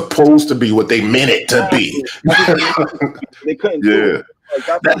what it's supposed to be, what they meant it to be. They couldn't do it.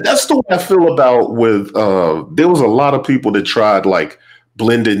 Like, that's the way I feel about with there was a lot of people that tried like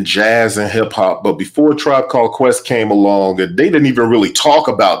blending jazz and hip hop, but before Tribe Called Quest came along, they didn't even really talk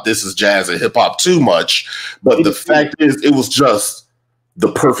about this is jazz and hip hop too much. But the fact is, it was just the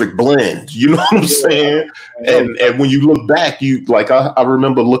perfect blend. You know what I'm saying? And when you look back, you like I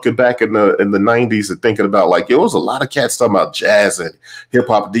remember looking back in the 90s and thinking about like, there was a lot of cats talking about jazz and hip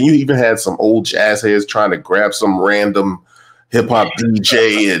hop. Then you even had some old jazz heads trying to grab some random hip hop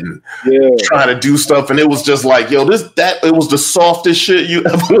DJ and trying to do stuff, and it was just like, yo, it was the softest shit you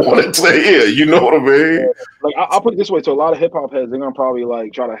ever wanted to hear. You know what I mean? Like, I'll put it this way: to a lot of hip hop heads, they're gonna probably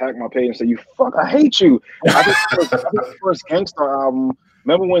like try to hack my page and say, "You fuck, I hate you." I think the first Gangsta album.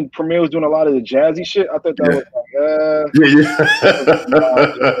 Remember when Premier was doing a lot of the jazzy shit? I thought that was like,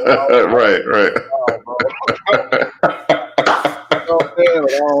 right. I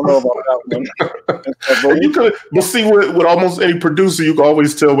don't know about that one. But see, with almost any producer, you can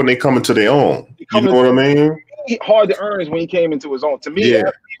always tell when they come into their own. You know what I mean? Hard to Earn is when he came into his own. To me,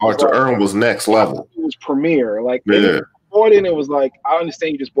 Hard to Earn was next level. It was Premier. Like, before then, it was like, I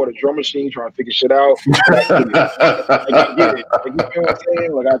understand you just bought a drum machine trying to figure shit out. I get it. Like, you know what I'm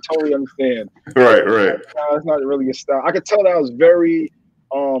saying? Like, I totally understand. Right. It's not really a style. I could tell that was very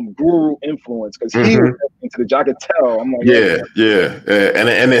Guru influence, because he was into the job. I could tell. I'm like,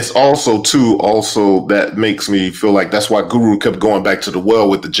 and it's also that makes me feel like that's why Guru kept going back to the well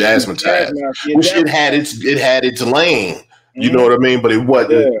with the Jazzman tag, which it had its lane. You know what I mean? But it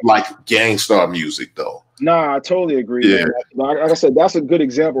wasn't like Gangstar music though. Nah, I totally agree. Yeah. Like I said, that's a good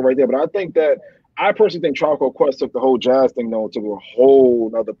example right there. But I personally think Tribe Called Quest took the whole jazz thing to a whole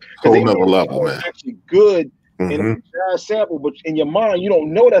nother level, man. Actually good. In a jazz sample, but in your mind, you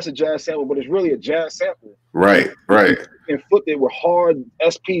don't know that's a jazz sample, but it's really a jazz sample. Right. And flipped it with hard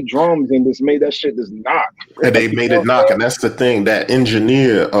SP drums and just made that shit just knock. And they made it knock, and that's the thing. That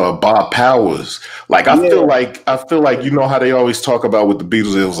engineer, Bob Powers, like I feel like you know how they always talk about with the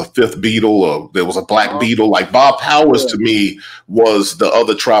Beatles, there was a fifth Beatle or there was a black Beatle. Like Bob Powers to me was the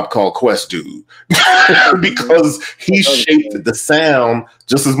other Tribe Called Quest dude because he shaped the sound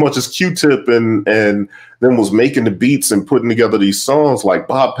just as much as Q-Tip and then was making the beats and putting together these songs. Like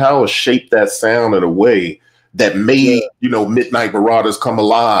Bob Powers shaped that sound in a way that made, Midnight Marauders come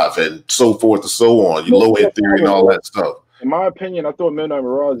alive and so forth and so on. Low End Theory and all that stuff. In my opinion, I thought Midnight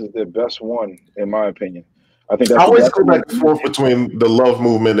Marauders is their best one, in my opinion. I think I always go back and forth between the Love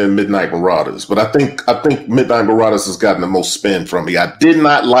Movement and Midnight Marauders, but I think Midnight Marauders has gotten the most spin from me. I did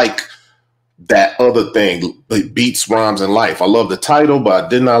not like that other thing, Beats, Rhymes, and Life. I love the title, but I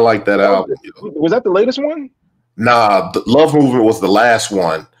did not like that album. Was that the latest one? Nah, the Love Movement was the last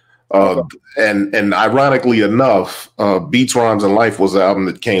one. And ironically enough, Beats, Rhymes, and Life was the album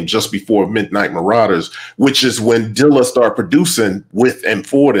that came just before Midnight Marauders, which is when Dilla started producing with and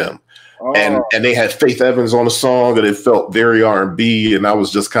for them. And they had Faith Evans on the song, and it felt very R&B, and I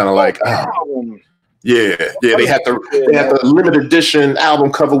was just kind of like, yeah. They had the limited edition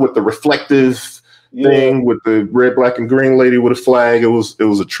album cover with the reflective thing with the red, black, and green lady with a flag. It was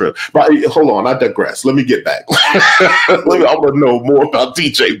a trip. But hold on, I digress. Let me get back. I want to know more about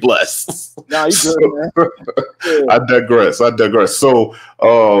DJ Bless. Nah, you good, man. Yeah. I digress. So,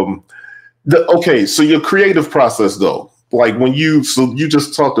 so your creative process though, like you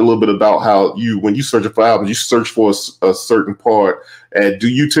just talked a little bit about how when you search for albums, you search for a certain part. And do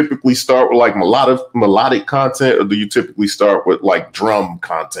you typically start with like melodic content, or do you typically start with like drum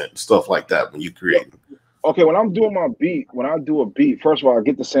content, stuff like that when you create? Okay, when I'm doing my beat, when I do a beat, first of all, I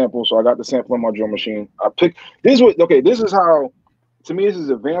get the sample. So I got the sample in my drum machine. I pick this is how, to me, this is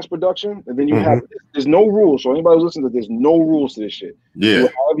advanced production. And then you have, there's no rules. So anybody who's listening to this, there's no rules to this shit. Yeah. Do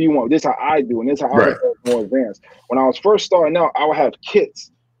however you want. This is how I do, and this is how I do more advanced. When I was first starting out, I would have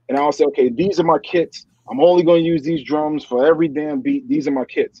kits. And I would say, okay, these are my kits. I'm only going to use these drums for every damn beat. These are my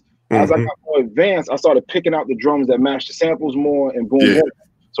kits. As I got more advanced, I started picking out the drums that match the samples more, and boom, boom.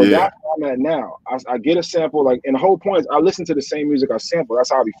 So that's where I'm at now. I get a sample, like, and the whole point is I listen to the same music I sample.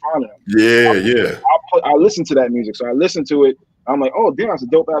 That's how I be finding them. I listen to that music. So I listen to it. I'm like, oh, damn, that's a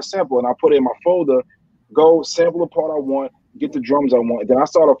dope ass sample. And I put it in my folder, go sample the part I want, get the drums I want. Then I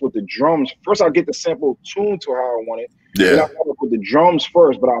start off with the drums. First, I get the sample tuned to how I want it. Then I start off with the drums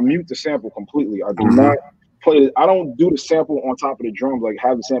first, but I mute the sample completely. I do not play it. I don't do the sample on top of the drums, like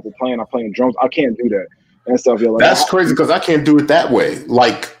have the sample playing, I'm playing drums. I can't do that and stuff. Like, that's crazy because I can't do it that way.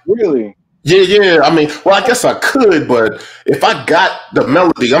 Like, really? Yeah. I mean, well, I guess I could, but if I got the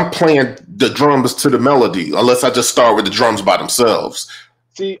melody, I'm playing the drums to the melody, unless I just start with the drums by themselves.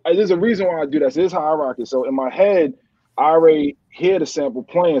 See, there's a reason why I do that. So this is how I rock it. So in my head, I already hear the sample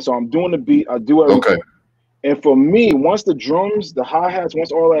playing. So I'm doing the beat. I do everything. Okay. And for me, once the drums, the hi-hats,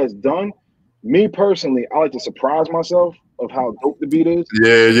 once all that's done, me personally, I like to surprise myself of how dope the beat is.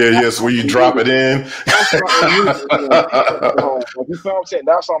 Yeah. So when you drop it in. That's you feel what I'm saying?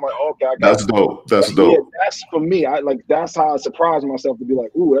 That's how I'm like, okay, I got that's dope. That's dope. Yeah, that's for me. That's how I surprise myself to be like,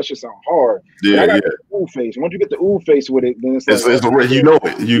 ooh, that should sound hard. Yeah, I got the ooh face. Once you get the ooh face with it, then it's already, you know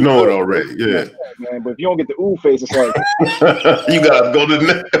it. You know it already. Yeah. Man, but if you don't get the ooh face, it's like you gotta go to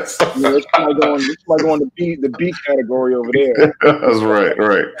the next. It's like going the beat category over there. That's right.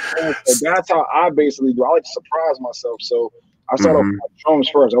 So that's how I basically do. I like to surprise myself. So I start off with my drums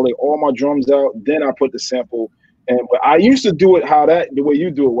first. I lay all my drums out, then I put the sample. But I used to do it the way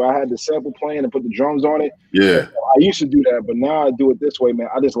you do it, where I had the sample playing and put the drums on it. Yeah. I used to do that, but now I do it this way, man.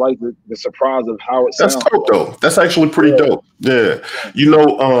 I just like the surprise of how it sounds. That's dope, though. That's actually pretty dope. Yeah. You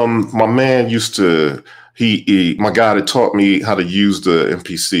know, my man used to, my guy that taught me how to use the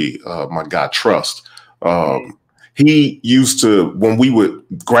MPC, my guy Trust. He used to, when we would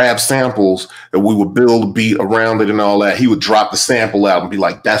grab samples and we would build a beat around it and all that, he would drop the sample out and be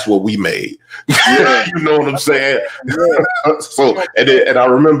like, that's what we made. Yeah. You know what I'm saying? Yeah. So, and I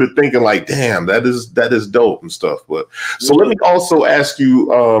remember thinking like, damn, that is dope and stuff. But so let me also ask you,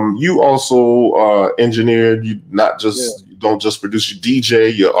 you also engineered, you not just, you don't just produce, you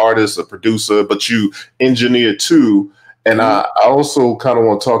DJ, you're artist, a producer, but you engineer too. And I also kind of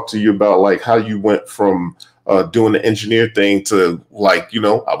want to talk to you about like how you went from doing the engineer thing to like, you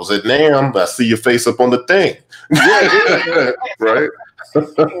know, I was at NAMM, I see your face up on the thing. Right?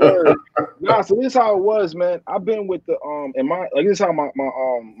 Nah, so this is how it was, man. I've been with the this is how my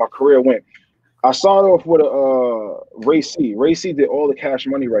career went. I started off with Ray C. Ray C did all the Cash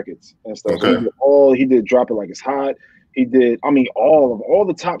Money records and stuff. Okay. So he did Drop It Like It's Hot. He did, all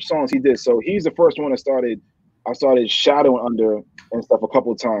the top songs he did. So he's the first one that I started shadowing under and stuff a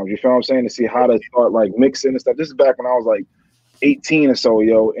couple of times. You feel what I'm saying? To see how to start like mixing and stuff. This is back when I was like 18 or so,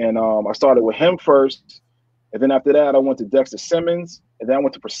 yo. And I started with him first. And then after that, I went to Dexter Simmons. And then I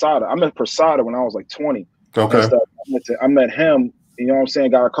went to Prasada. I met Prasada when I was like 20. Okay. I met him, you know what I'm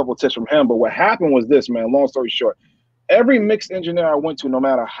saying? Got a couple of tips from him. But what happened was this, man, long story short. Every mixed engineer I went to, no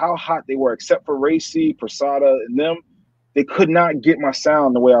matter how hot they were, except for Ray C, Prasada, and them, they could not get my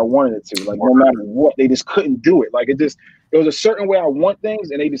sound the way I wanted it to. Like, no matter what, they just couldn't do it. Like, it was a certain way I want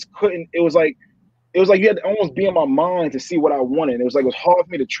things, and they just couldn't. It was like you had to almost be in my mind to see what I wanted. It was hard for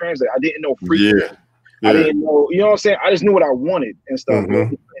me to translate. I didn't know frequency. Yeah. I didn't know, you know what I'm saying? I just knew what I wanted and stuff, but I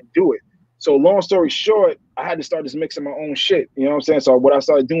couldn't do it. So long story short, I had to start just mixing my own shit. You know what I'm saying? So what I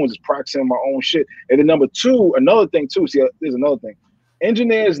started doing was just practicing my own shit. And then another thing too, see, there's another thing.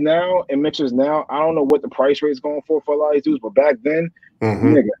 engineers now and mixers now, I don't know what the price rate is going for a lot of these dudes, but back then,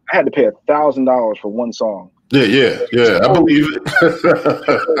 nigga, I had to pay $1,000 for one song. Yeah, I believe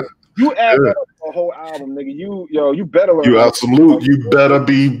it. You add that up to a whole album, nigga. You better learn. You absolute. You better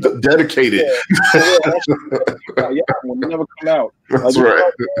be dedicated. Yeah, will never come out. That's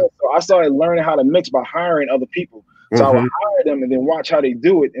right. So I started learning how to mix by hiring other people. So I would hire them and then watch how they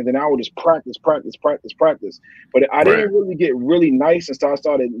do it, and then I would just practice. But I didn't really get really nice until I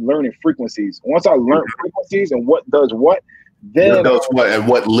started learning frequencies. Once I learned frequencies and what does what, then what does what and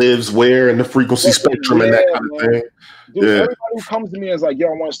what lives where in the frequency spectrum and that kind of thing. Dude, everybody who comes to me is like, yo,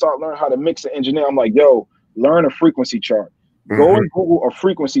 I want to start learning how to mix and engineer. I'm like, yo, learn a frequency chart. Go and Google a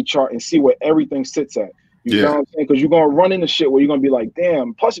frequency chart and see where everything sits at. You know what I'm saying? Because you're gonna run into shit where you're gonna be like,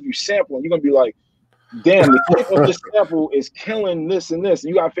 damn. Plus, if you sample, you're gonna be like, damn, the kick of this sample is killing this and this. And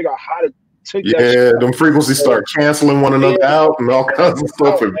you gotta figure out how to take that shit. Them frequencies start canceling one another out and all kinds of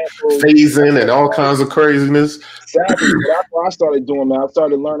stuff and phasing and all kinds of craziness. Exactly. That's what I started doing, man. I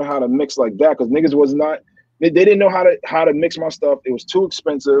started learning how to mix like that because niggas was not. They didn't know how to mix my stuff. It was too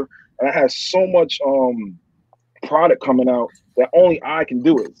expensive, and I had so much product coming out that only I can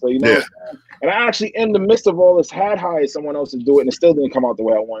do it. So you know, what I'm saying? And I actually, in the midst of all this, had hired someone else to do it, and it still didn't come out the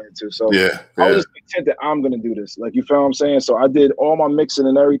way I wanted it to. So I was just content that I'm gonna do this. Like, you feel what I'm saying? So I did all my mixing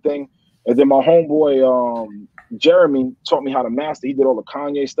and everything, and then my homeboy Jeremy taught me how to master. He did all the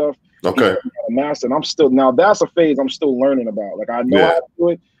Kanye stuff. Okay. How to master, and I'm still now. That's a phase I'm still learning about. Like, I know how to do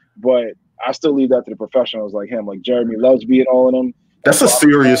it, but I still leave that to the professionals like him. Like Jeremy loves being all of them. That's a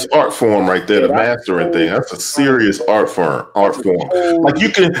serious art form right there, the mastering thing. That's a serious art form. Like you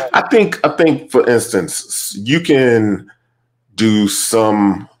can, I think for instance, you can do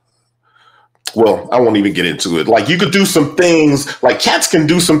some, well, I won't even get into it. Like you could do some things, like cats can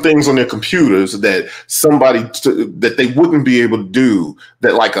do some things on their computers that that they wouldn't be able to do,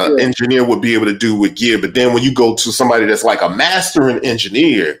 that like an engineer would be able to do with gear. But then when you go to somebody that's like a mastering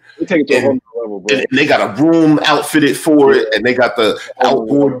engineer, we take it to a whole level, bro. And they got a room outfitted for it, and they got the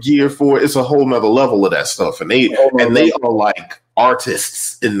outboard gear for it. It's a whole nother level of that stuff, and they are like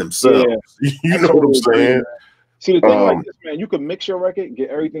artists in themselves. You know what I'm saying? See, the thing like this, man, you can mix your record, get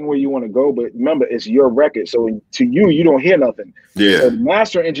everything where you want to go, but remember, it's your record. So to you, you don't hear nothing. Yeah. So the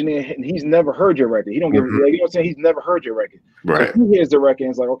master engineer, he's never heard your record. He don't give, you know what I'm saying? He's never heard your record. Right. So he hears the record and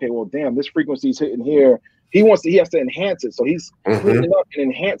it's like, okay, well, damn, this frequency's hitting here. He has to enhance it. So he's cleaning it up and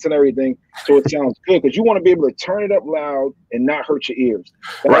enhancing everything so it sounds good. Because you want to be able to turn it up loud and not hurt your ears.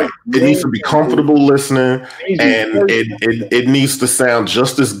 Right. It needs to be comfortable listening, and it needs to sound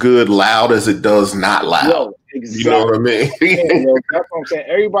just as good loud as it does not loud. Yo, exactly. You know what I mean? Yo, that's what I'm saying.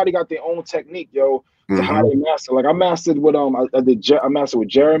 Everybody got their own technique, yo, to how they master. Like I mastered with I mastered with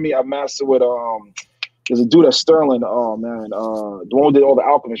Jeremy. I mastered with there's a dude at Sterling. Oh man, the one who did all the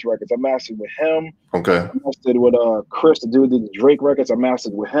Alchemist records. I mastered with him. Okay. I mastered with Chris, the dude who did the Drake records. I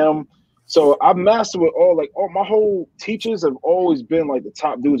mastered with him. So I mastered with all my whole teachers have always been like the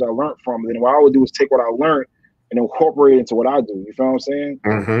top dudes I learned from. And what I would do is take what I learned and incorporate it into what I do. You feel what I'm saying?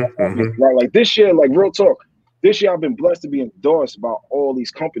 Right. Like this year, like real talk. This year I've been blessed to be endorsed by all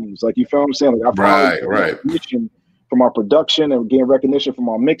these companies. Like, you feel what I'm saying? Like I recognition for my production and getting recognition for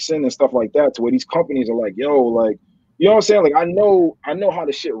my mixing and stuff like that, to where these companies are like, yo, like, you know what I'm saying? Like I know how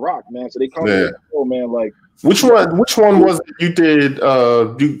this shit rock, man. So they come like, oh man, like which one was it you did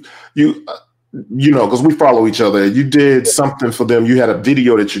you know, because we follow each other. You did something for them. You had a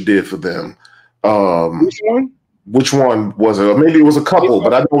video that you did for them. Which one? Which one was it? Or maybe it was a couple,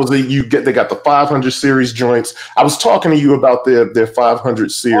 but I know it was they got the 500 series joints. I was talking to you about their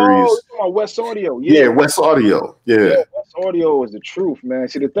 500 series. Oh, about West Audio. Yeah, West Audio. Yeah, West Audio is the truth, man.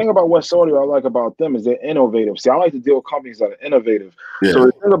 See, the thing about West Audio I like about them is they're innovative. See, I like to deal with companies that are innovative. Yeah. So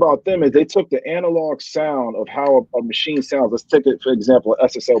the thing about them is they took the analog sound of how a machine sounds. Let's take it, for example, an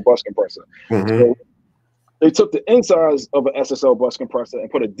SSL bus compressor. So they took the insides of an SSL bus compressor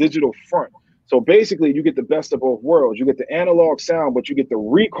and put a digital front. So basically, you get the best of both worlds. You get the analog sound, but you get the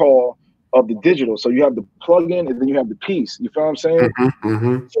recall of the digital. So you have the plug-in and then you have the piece. You feel what I'm saying?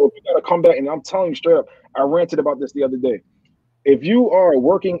 So if you got to come back, and I'm telling you straight up, I ranted about this the other day. If you are a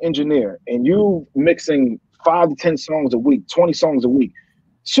working engineer and you mixing 5 to 10 songs a week, 20 songs a week,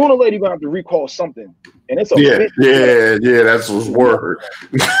 sooner or later you're going to have to recall something. And it's a that's what's word.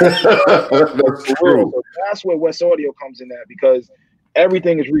 That's true. So that's where West Audio comes in at, because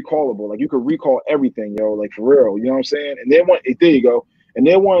everything is recallable. Like you could recall everything, yo, like for real. You know what I'm saying? And there you go. And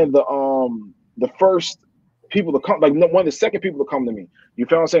they're one of the first people to come, like one of the second people to come to me. You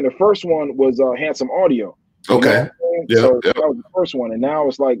feel what I'm saying? The first one was Handsome Audio. Okay. So that was the first one. And now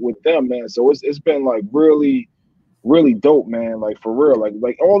it's like with them, man. So it's been like really really dope, man. Like for real,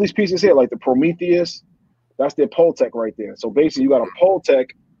 like all these pieces here, like the Prometheus, that's their BBoyTech right there. So basically, you got a BBoyTech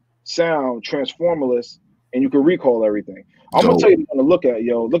sound, transformerless, and you can recall everything. I'm gonna tell you what to look at,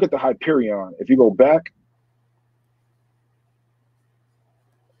 yo. Look at the Hyperion. If you go back,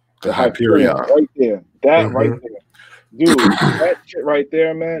 the Hyperion right there, that right there, dude, that shit right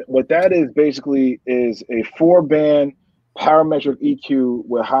there, man. What that is basically is a 4-band parametric EQ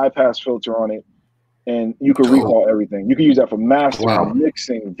with high pass filter on it, and you can recall everything. You can use that for mastering,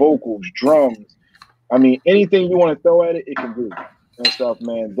 mixing, vocals, drums. I mean, anything you want to throw at it, it can do and stuff,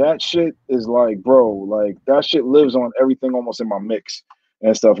 man. That shit is like, bro, like that shit lives on everything almost in my mix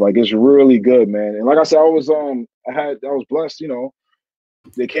and stuff. Like it's really good, man. And like I said, I was blessed, you know.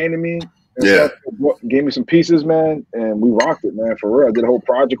 They came to me and stuff, gave me some pieces, man, and we rocked it, man, for real. I did a whole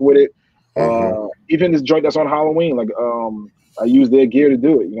project with it. Even this joint that's on Halloween, like I used their gear to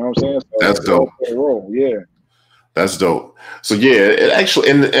do it. You know what I'm saying? So that's dope. Yeah. That's dope. So yeah, it actually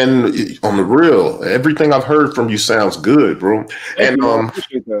and on the real, everything I've heard from you sounds good, bro. And I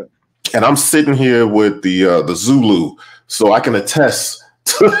appreciate that. And I'm sitting here with the Zulu, so I can attest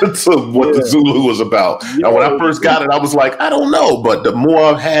to what the Zulu was about. And when I first got it, I was like, I don't know, but the more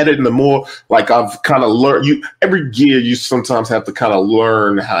I've had it, and the more like I've kind of learned. Every gear you sometimes have to kind of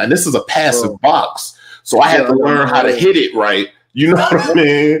learn how. And this is a passive box, so I had to learn how to hit it right. You know what I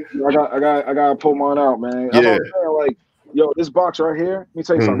mean? I gotta pull mine out, man. Yeah. Like, yo, this box right here, let me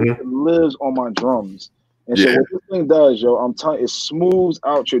tell you something. It lives on my drums. And so what this thing does, yo, I'm telling you, it smooths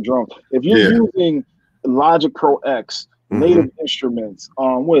out your drums. If you're using Logic Pro X, Native Instruments,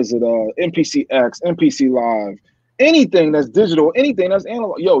 what is it? MPC X, MPC Live, anything that's digital, anything that's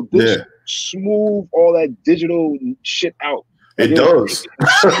analog, yo, this smooth all that digital shit out. It does.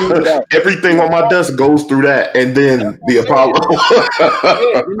 Everything on my desk goes through that, and then the Apollo.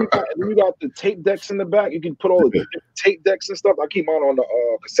 Then you got the tape decks in the back. You can put all the tape decks and stuff. I keep mine on the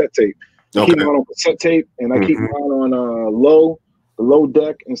cassette tape. I keep mine on cassette tape, and I keep mine on the low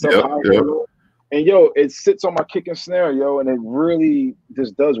deck and stuff. And yo, it sits on my kick and snare, yo, and it really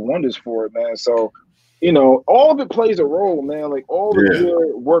just does wonders for it, man. So, you know, all of it plays a role, man. Like all the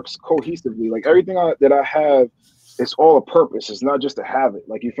gear works cohesively. Like everything that I have. It's all a purpose. It's not just to have it.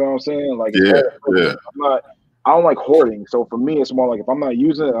 Like, you feel what I'm saying? Like, I don't like hoarding. So for me, it's more like if I'm not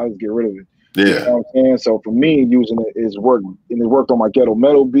using it, I just get rid of it. Yeah. You know what I'm saying? So for me, using it is work. And it worked on my Ghetto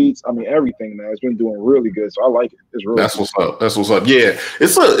Metal beats. I mean, everything, man. It's been doing really good. So I like it. It's really That's what's up. That's what's up. Yeah.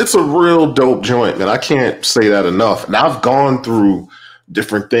 It's a real dope joint, man. I can't say that enough. And I've gone through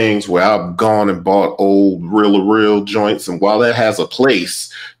different things where I've gone and bought old real joints, and while that has a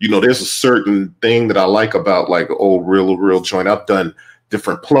place, you know, there's a certain thing that I like about like old real joint. I've done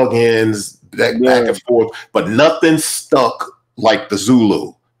different plugins back and forth, but nothing stuck like the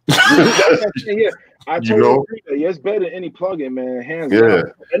Zulu. I totally agree. Yeah, it's better than any plugin, man. Hands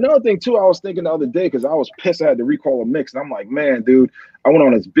down. Another thing too, I was thinking the other day because I was pissed I had to recall a mix, and I'm like, man, dude, I went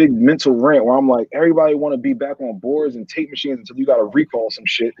on this big mental rant where I'm like, everybody want to be back on boards and tape machines until you got to recall some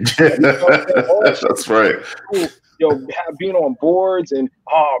shit. That's right. Yo, being on boards and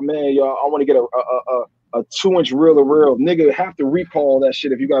oh man, yo, I want to get a 2-inch reel to reel. Nigga, have to recall that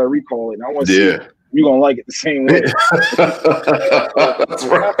shit if you got to recall it. And I want to see you're gonna like it the same way. That's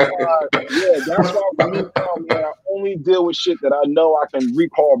right. That's why for me now, man, I only deal with shit that I know I can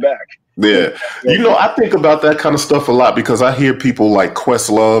recall back. Yeah. You know, I think about that kind of stuff a lot because I hear people like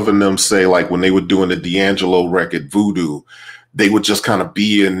Questlove and them say, like, when they were doing the D'Angelo record Voodoo, they would just kind of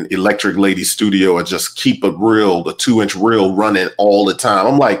be in Electric Lady studio and just keep the 2-inch reel running all the time.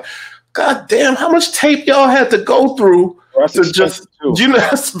 I'm like, God damn, how much tape y'all had to go through to just, you know,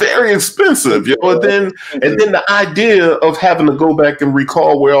 that's very expensive, yo. And then the idea of having to go back and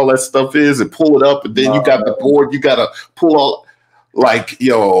recall where all that stuff is and pull it up, and then you got the board, you got to pull all, like,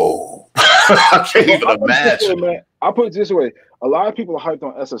 yo, I can't even imagine. I'll put it this way. A lot of people are hyped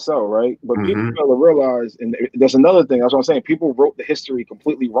on SSL, right? But people fail to realize, and there's another thing, that's what I'm saying, people wrote the history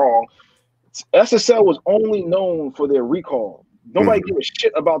completely wrong. SSL was only known for their recall. Nobody gave a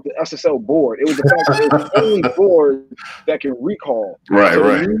shit about the SSL board. It was the fact that it was the only board that can recall. Right.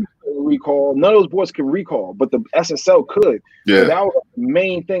 Recall. None of those boards can recall, but the SSL could. Yeah. So that was the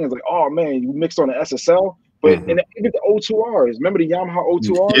main thing. It's like, oh man, you mixed on the SSL, but and even the O2Rs. Remember the Yamaha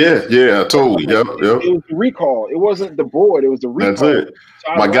O2Rs? Yeah, totally. Yep. It was the recall. It wasn't the board. It was the recall. That's it.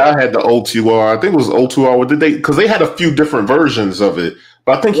 So my guy had the O2R. I think it was O2R. Because they had a few different versions of it.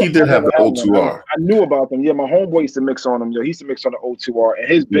 But I think he did have the O2R. I knew about them. Yeah, my homeboy used to mix on them. Yo, he used to mix on the O2R, and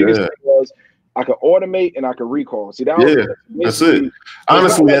his biggest thing was I could automate and I could recall. See, that's it.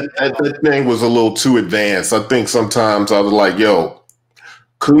 Honestly, that thing was a little too advanced. I think sometimes I was like, yo,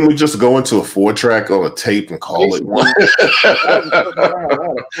 Couldn't we just go into a 4-track on a tape and call it one?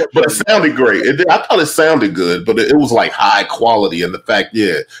 But it sounded great. I thought it sounded good, but it was like high quality. And the fact,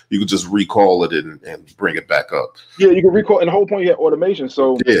 you could just recall it and bring it back up. Yeah, you can recall. And the whole point, you had automation.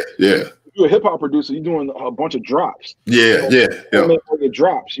 So yeah. If you're a hip hop producer, you're doing a bunch of drops. Yeah. Make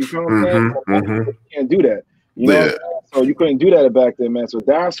drops. You feel what I'm saying? You can't do that. You know, so you couldn't do that back then, man. So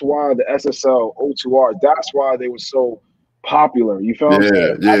that's why the SSL O2R. That's why they were so popular. You feel what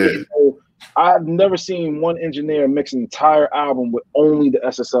I'm saying? I've never seen one engineer mix an entire album with only the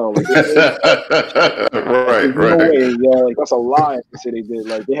SSL. Like, right. No way, like that's a lie to say they did.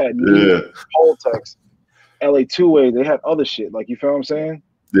 Like they had Poltex, LA2A, they had other shit. Like you feel what I'm saying?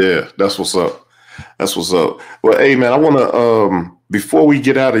 Yeah, that's what's up. Well, hey man, I want to before we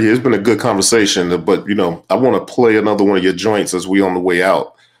get out of here, it's been a good conversation, but I want to play another one of your joints as we on the way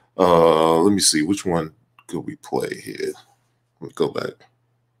out. Let me see, which one could we play here? Let me go back.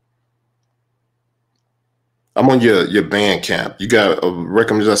 I'm on your Bandcamp. You got a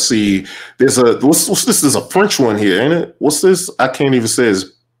recommend. I see there's what's this? There's a French one here, ain't it? What's this? I can't even say it's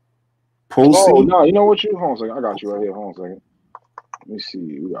Proceed. Oh no, you know what? Hold on a second. I got you right here. Hold on a second. Let me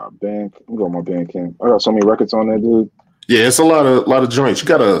see. We got Band. We got my Bandcamp. I got so many records on there, dude. Yeah, it's a lot of joints. You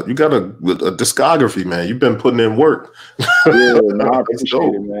got a discography, man. You've been putting in work. Yeah, no, I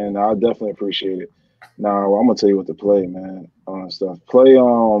appreciate it, man. I definitely appreciate it. Now I'm gonna tell you what to play, man. Stuff. Play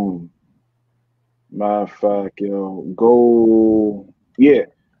matter of fact, go all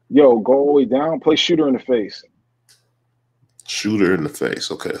the way down. Play Shooter in the Face. Shooter in the Face.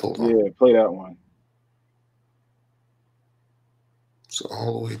 Okay, hold on. Yeah, play that one. So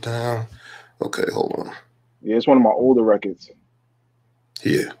all the way down. Okay, hold on. Yeah, it's one of my older records.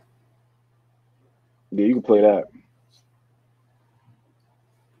 Yeah. Yeah, you can play that.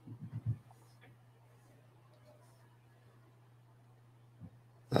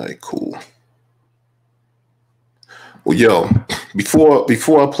 All right, cool. Well, yo, before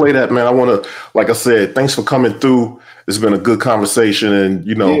I play that, man, I want to, like I said, thanks for coming through. It's been a good conversation, and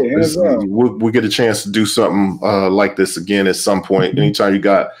we'll get a chance to do something like this again at some point. Anytime you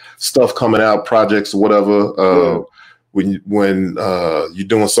got stuff coming out, projects, whatever. When you're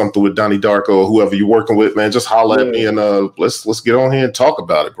doing something with Donny Darko or whoever you're working with, man, just holler at me and let's get on here and talk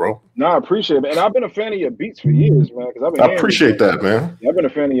about it, bro. No, I appreciate it, man. And I've been a fan of your beats for years, man. I appreciate that, man. I've been a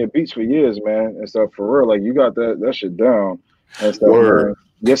fan of your beats for years, man, and stuff. For real, like you got that shit down and stuff. Word. Man.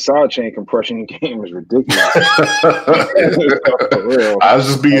 Your sidechain compression game is ridiculous. For real. I was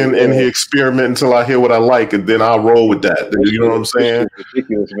just being in here experimenting until I hear what I like, and then I'll roll with that. You know what I'm saying?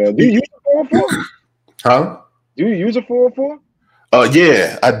 Ridiculous, man. Do you use a 404? Huh? Do you use a 404?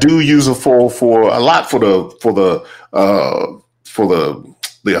 Yeah, I do use a 404 a lot for the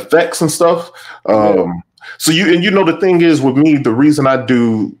effects and stuff. So the thing is with me, the reason I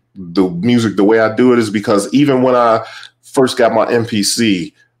do the music the way I do it is because even when I first got my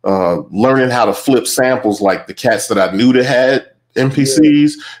MPC, learning how to flip samples like the cats that I knew that had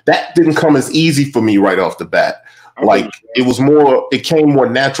MPCs, that didn't come as easy for me right off the bat. Like it came more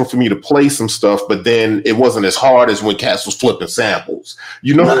natural for me to play some stuff, but then it wasn't as hard as when cats was flipping samples.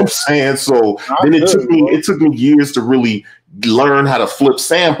 You know what I'm saying? So then it took me years to really learn how to flip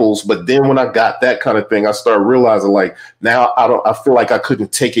samples. But then when I got that kind of thing, I started realizing like now I feel like I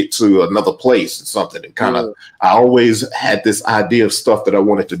couldn't take it to another place or something. And I always had this idea of stuff that I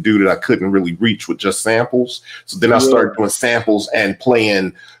wanted to do that I couldn't really reach with just samples. So then I started doing samples and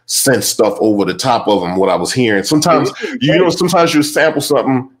playing synth stuff over the top of them, what I was hearing. Sometimes, sometimes you sample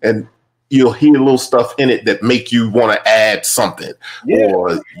something and you'll hear little stuff in it that make you want to add something,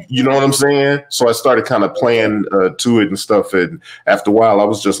 or you know what I'm saying? So I started kind of playing to it and stuff. And after a while, I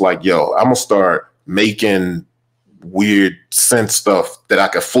was just like, yo, I'm gonna start making weird synth stuff that I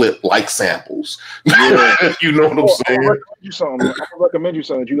could flip like samples. You know what I'm saying? I recommend you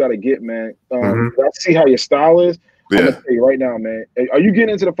something that you got to get, man. I see how your style is. I'm gonna tell you right now, man. Are you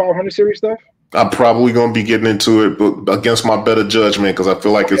getting into the 500 series stuff? I'm probably gonna be getting into it, but against my better judgment, because I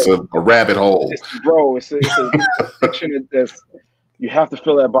feel like it's a rabbit hole. It's a section that's you have to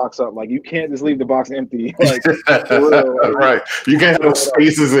fill that box up. Like you can't just leave the box empty. Like for real, right? You can't have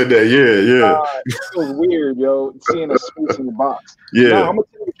spaces in there. It feels weird, yo, seeing a space in the box. Yeah, now, I'm gonna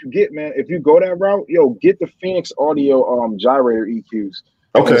tell you what you get, man. If you go that route, get the Phoenix Audio gyrator EQs.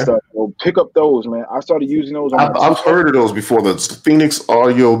 Okay. Well, pick up those, man. I started using those. I've heard of those before. The Phoenix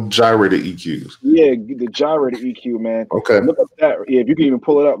Audio gyrator EQs. Yeah, the gyrator EQ, man. Okay. Look up that. Yeah, if you can even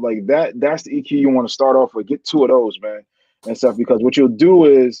pull it up like that, that's the EQ you want to start off with. Get 2 of those, man, and stuff. Because what you'll do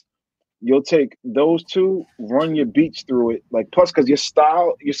is you'll take those 2, run your beats through it. Like plus, because your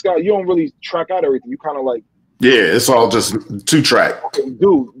style, you don't really track out everything. You kind of like Yeah, it's all just 2-track. Okay,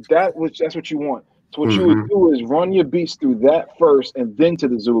 dude, that's what you want. So what you would do is run your beats through that first and then to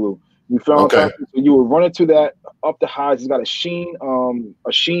the Zulu. You feel what I'm saying? So you would run it to that, up the highs. It's got a sheen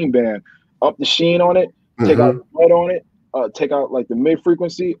band. Up the sheen on it, take out the mud on it, take out like the mid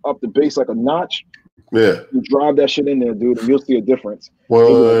frequency, up the bass like a notch. Yeah. You drive that shit in there, dude, and you'll see a difference.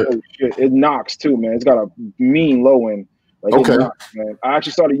 Well, it knocks too, man. It's got a mean low end. Like it knocks, man. I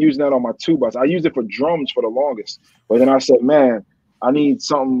actually started using that on my tubas. I used it for drums for the longest, but then I said, man, I need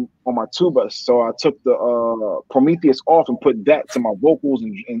something on my tubas. So I took the Prometheus off and put that to my vocals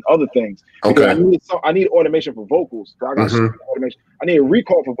and other things. Because I need automation for vocals. I got automation. I need a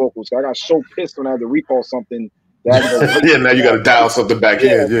recall for vocals. I got so pissed when I had to recall something. That yeah, now you got to dial something back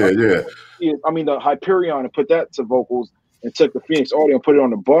in. Yeah. I mean, the Hyperion, and put that to vocals and took the Phoenix Audio and put it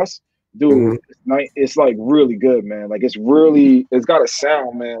on the bus. Dude, it's like really good, man. Like it's got a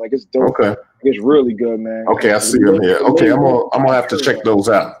sound, man. Like it's dope. Okay. It's really good, man. Okay, I see them here. Okay, I'm gonna have to check those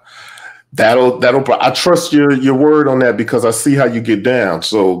out. That'll. I trust your word on that because I see how you get down.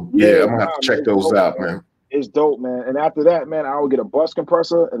 So yeah, I'm gonna have to check those out, man. It's dope, man. And after that, man, I will get a bus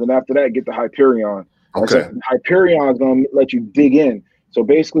compressor, and then after that, get the Hyperion. Okay. The Hyperion is gonna let you dig in. So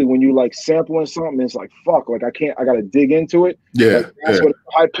basically, when you like sampling something, it's like fuck, like I gotta dig into it. Yeah, like, that's what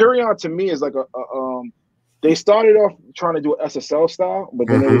Hyperion to me is like they started off trying to do an SSL style, but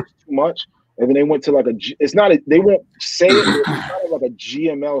then it was too much, and then they went to like they won't say it, it's kind of like a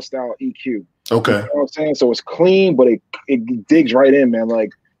GML style EQ. Okay, you know what I'm saying? So it's clean, but it digs right in, man.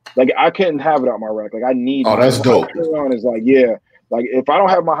 Like I couldn't have it on my rack. Like I need. Oh, that's dope. Hyperion is like Like if I don't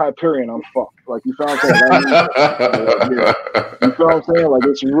have my Hyperion, I'm fucked. Like you feel what I'm saying? You feel what I'm saying? Like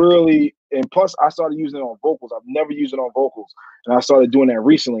it's really, and plus I started using it on vocals. I've never used it on vocals, and I started doing that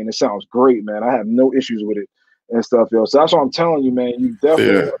recently, and it sounds great, man. I have no issues with it and stuff, yo. So that's what I'm telling you, man. You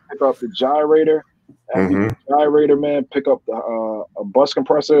definitely gotta pick up the gyrator. After the gyrator, man, pick up the a bus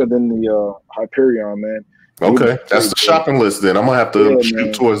compressor, and then the Hyperion, man. Okay, that's the shopping list then. I'm gonna have to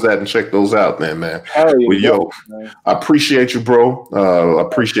shoot towards that and check those out then, man. Well, I appreciate you, bro. I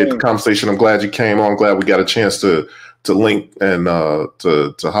appreciate the conversation. I'm glad you came on. Glad we got a chance to link and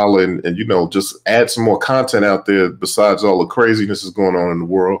to holler and you know, just add some more content out there besides all the craziness that's going on in the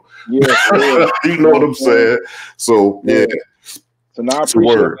world. Yeah, you know what I'm saying? So yeah. So now I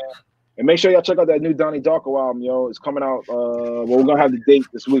appreciate it, man. And make sure y'all check out that new Donny Darko album, yo. It's coming out. Well, we're gonna have the date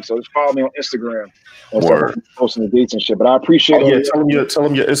this week, so just follow me on Instagram. And posting the dates and shit. But I appreciate it. Yeah, tell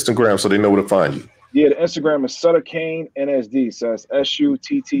them your Instagram so they know where to find you. Yeah, the Instagram is Sutter Kain NSD. So that's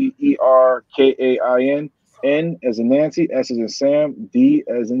SUTTERKAIN. N as in Nancy, S as in Sam, D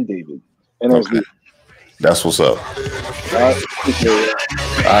as in David. NSD. Okay. That's what's up. All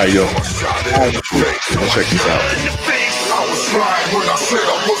right, yo. Let's check this out. I was lying when I said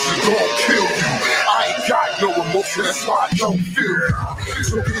I wasn't gonna kill you. I ain't got no emotion, that's why I don't feel you.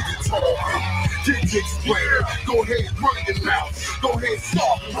 So get it talking, get to explain. Go ahead, run your mouth. Go ahead,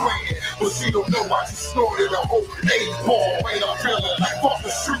 start playing. But she don't know I just snorted a whole 8-ball. Ain't I feeling like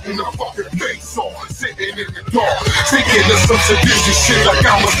fucking shooting a fucking face off. Sitting in the dark, thinking of some sadistic shit like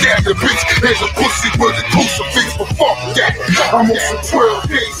I'ma stab the bitch. There's a pussy with a crucifix, but fuck that. I'm on some 12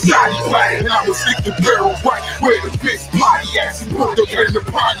 days, shotty black, and I was thinking barrel right where the bitch body at. She put up in the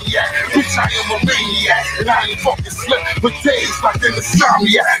Pontiac. Bitch, I am a maniac, and I ain't fucking slept for days like an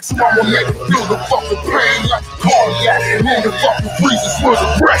insomniac. So I'ma make her feel the fucking pain like a cardiac. And in the fucking freezers where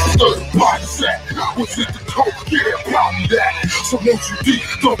the rest of the body's at. Was it the coke? Yeah, probably that. So won't you deep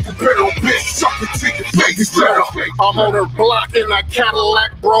dump the barrel, bitch? Suck it to your face. I'm on her block in a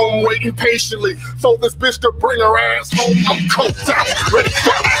Cadillac, bro. I'm waiting patiently for this bitch to bring her ass home. I'm coked out, ready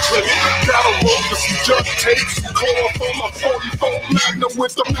for the trip. Gotta roll with some junk tapes, chloroform, my 44 Magnum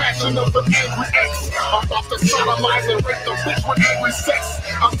with the passion of an angry ex. I'm about to sodomize and rape the bitch with angry sex.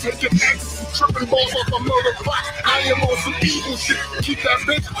 I'm taking ecstasy, tripping balls off a murder clock. I am on some evil shit. Keep that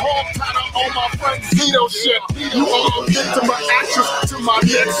bitch hog tied on my friend Zito shit. You all get to my actions, to my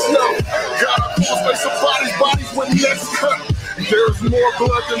next snow. Gotta cause face of bodies when next cut. There's more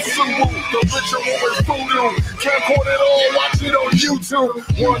blood than Suwu. The ritual is voodoo. Can't quote it all, watch it on YouTube.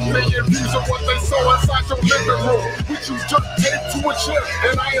 1 million views of what they saw inside your living room. We choose just tape to a chair,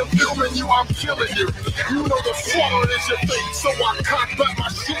 and I am filming you, I'm killing you. You know the slaughter is your fate, so I cocked back my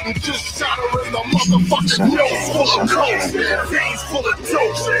shit and just shot her in the motherfucking nose full of coke. Veins full of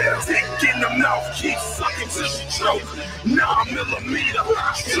dope. Dick in the mouth, keep sucking till she choke. 9mm,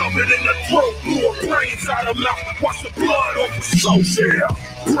 shove it in the throat, blew her brains out of mouth, watch the blood off the soap.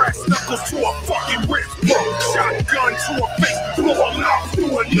 Brass knuckles to a fucking wrist, broke. Shotgun to a face, blow a mouth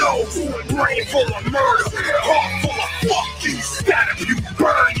through a nose. Brain full of murder, heart full of fuck you. Stab you,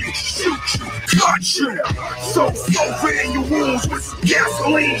 burn you, shoot you, cut you. So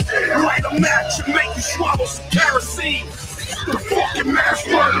gasoline. Light a match and make you swallow some kerosene. The fucking mass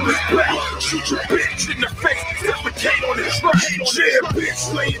murderer's back. Shoot your bitch in the face, defecate on the track. Yeah,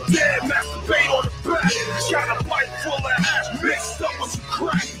 bitch, lay it dead, masturbate on the back. Got a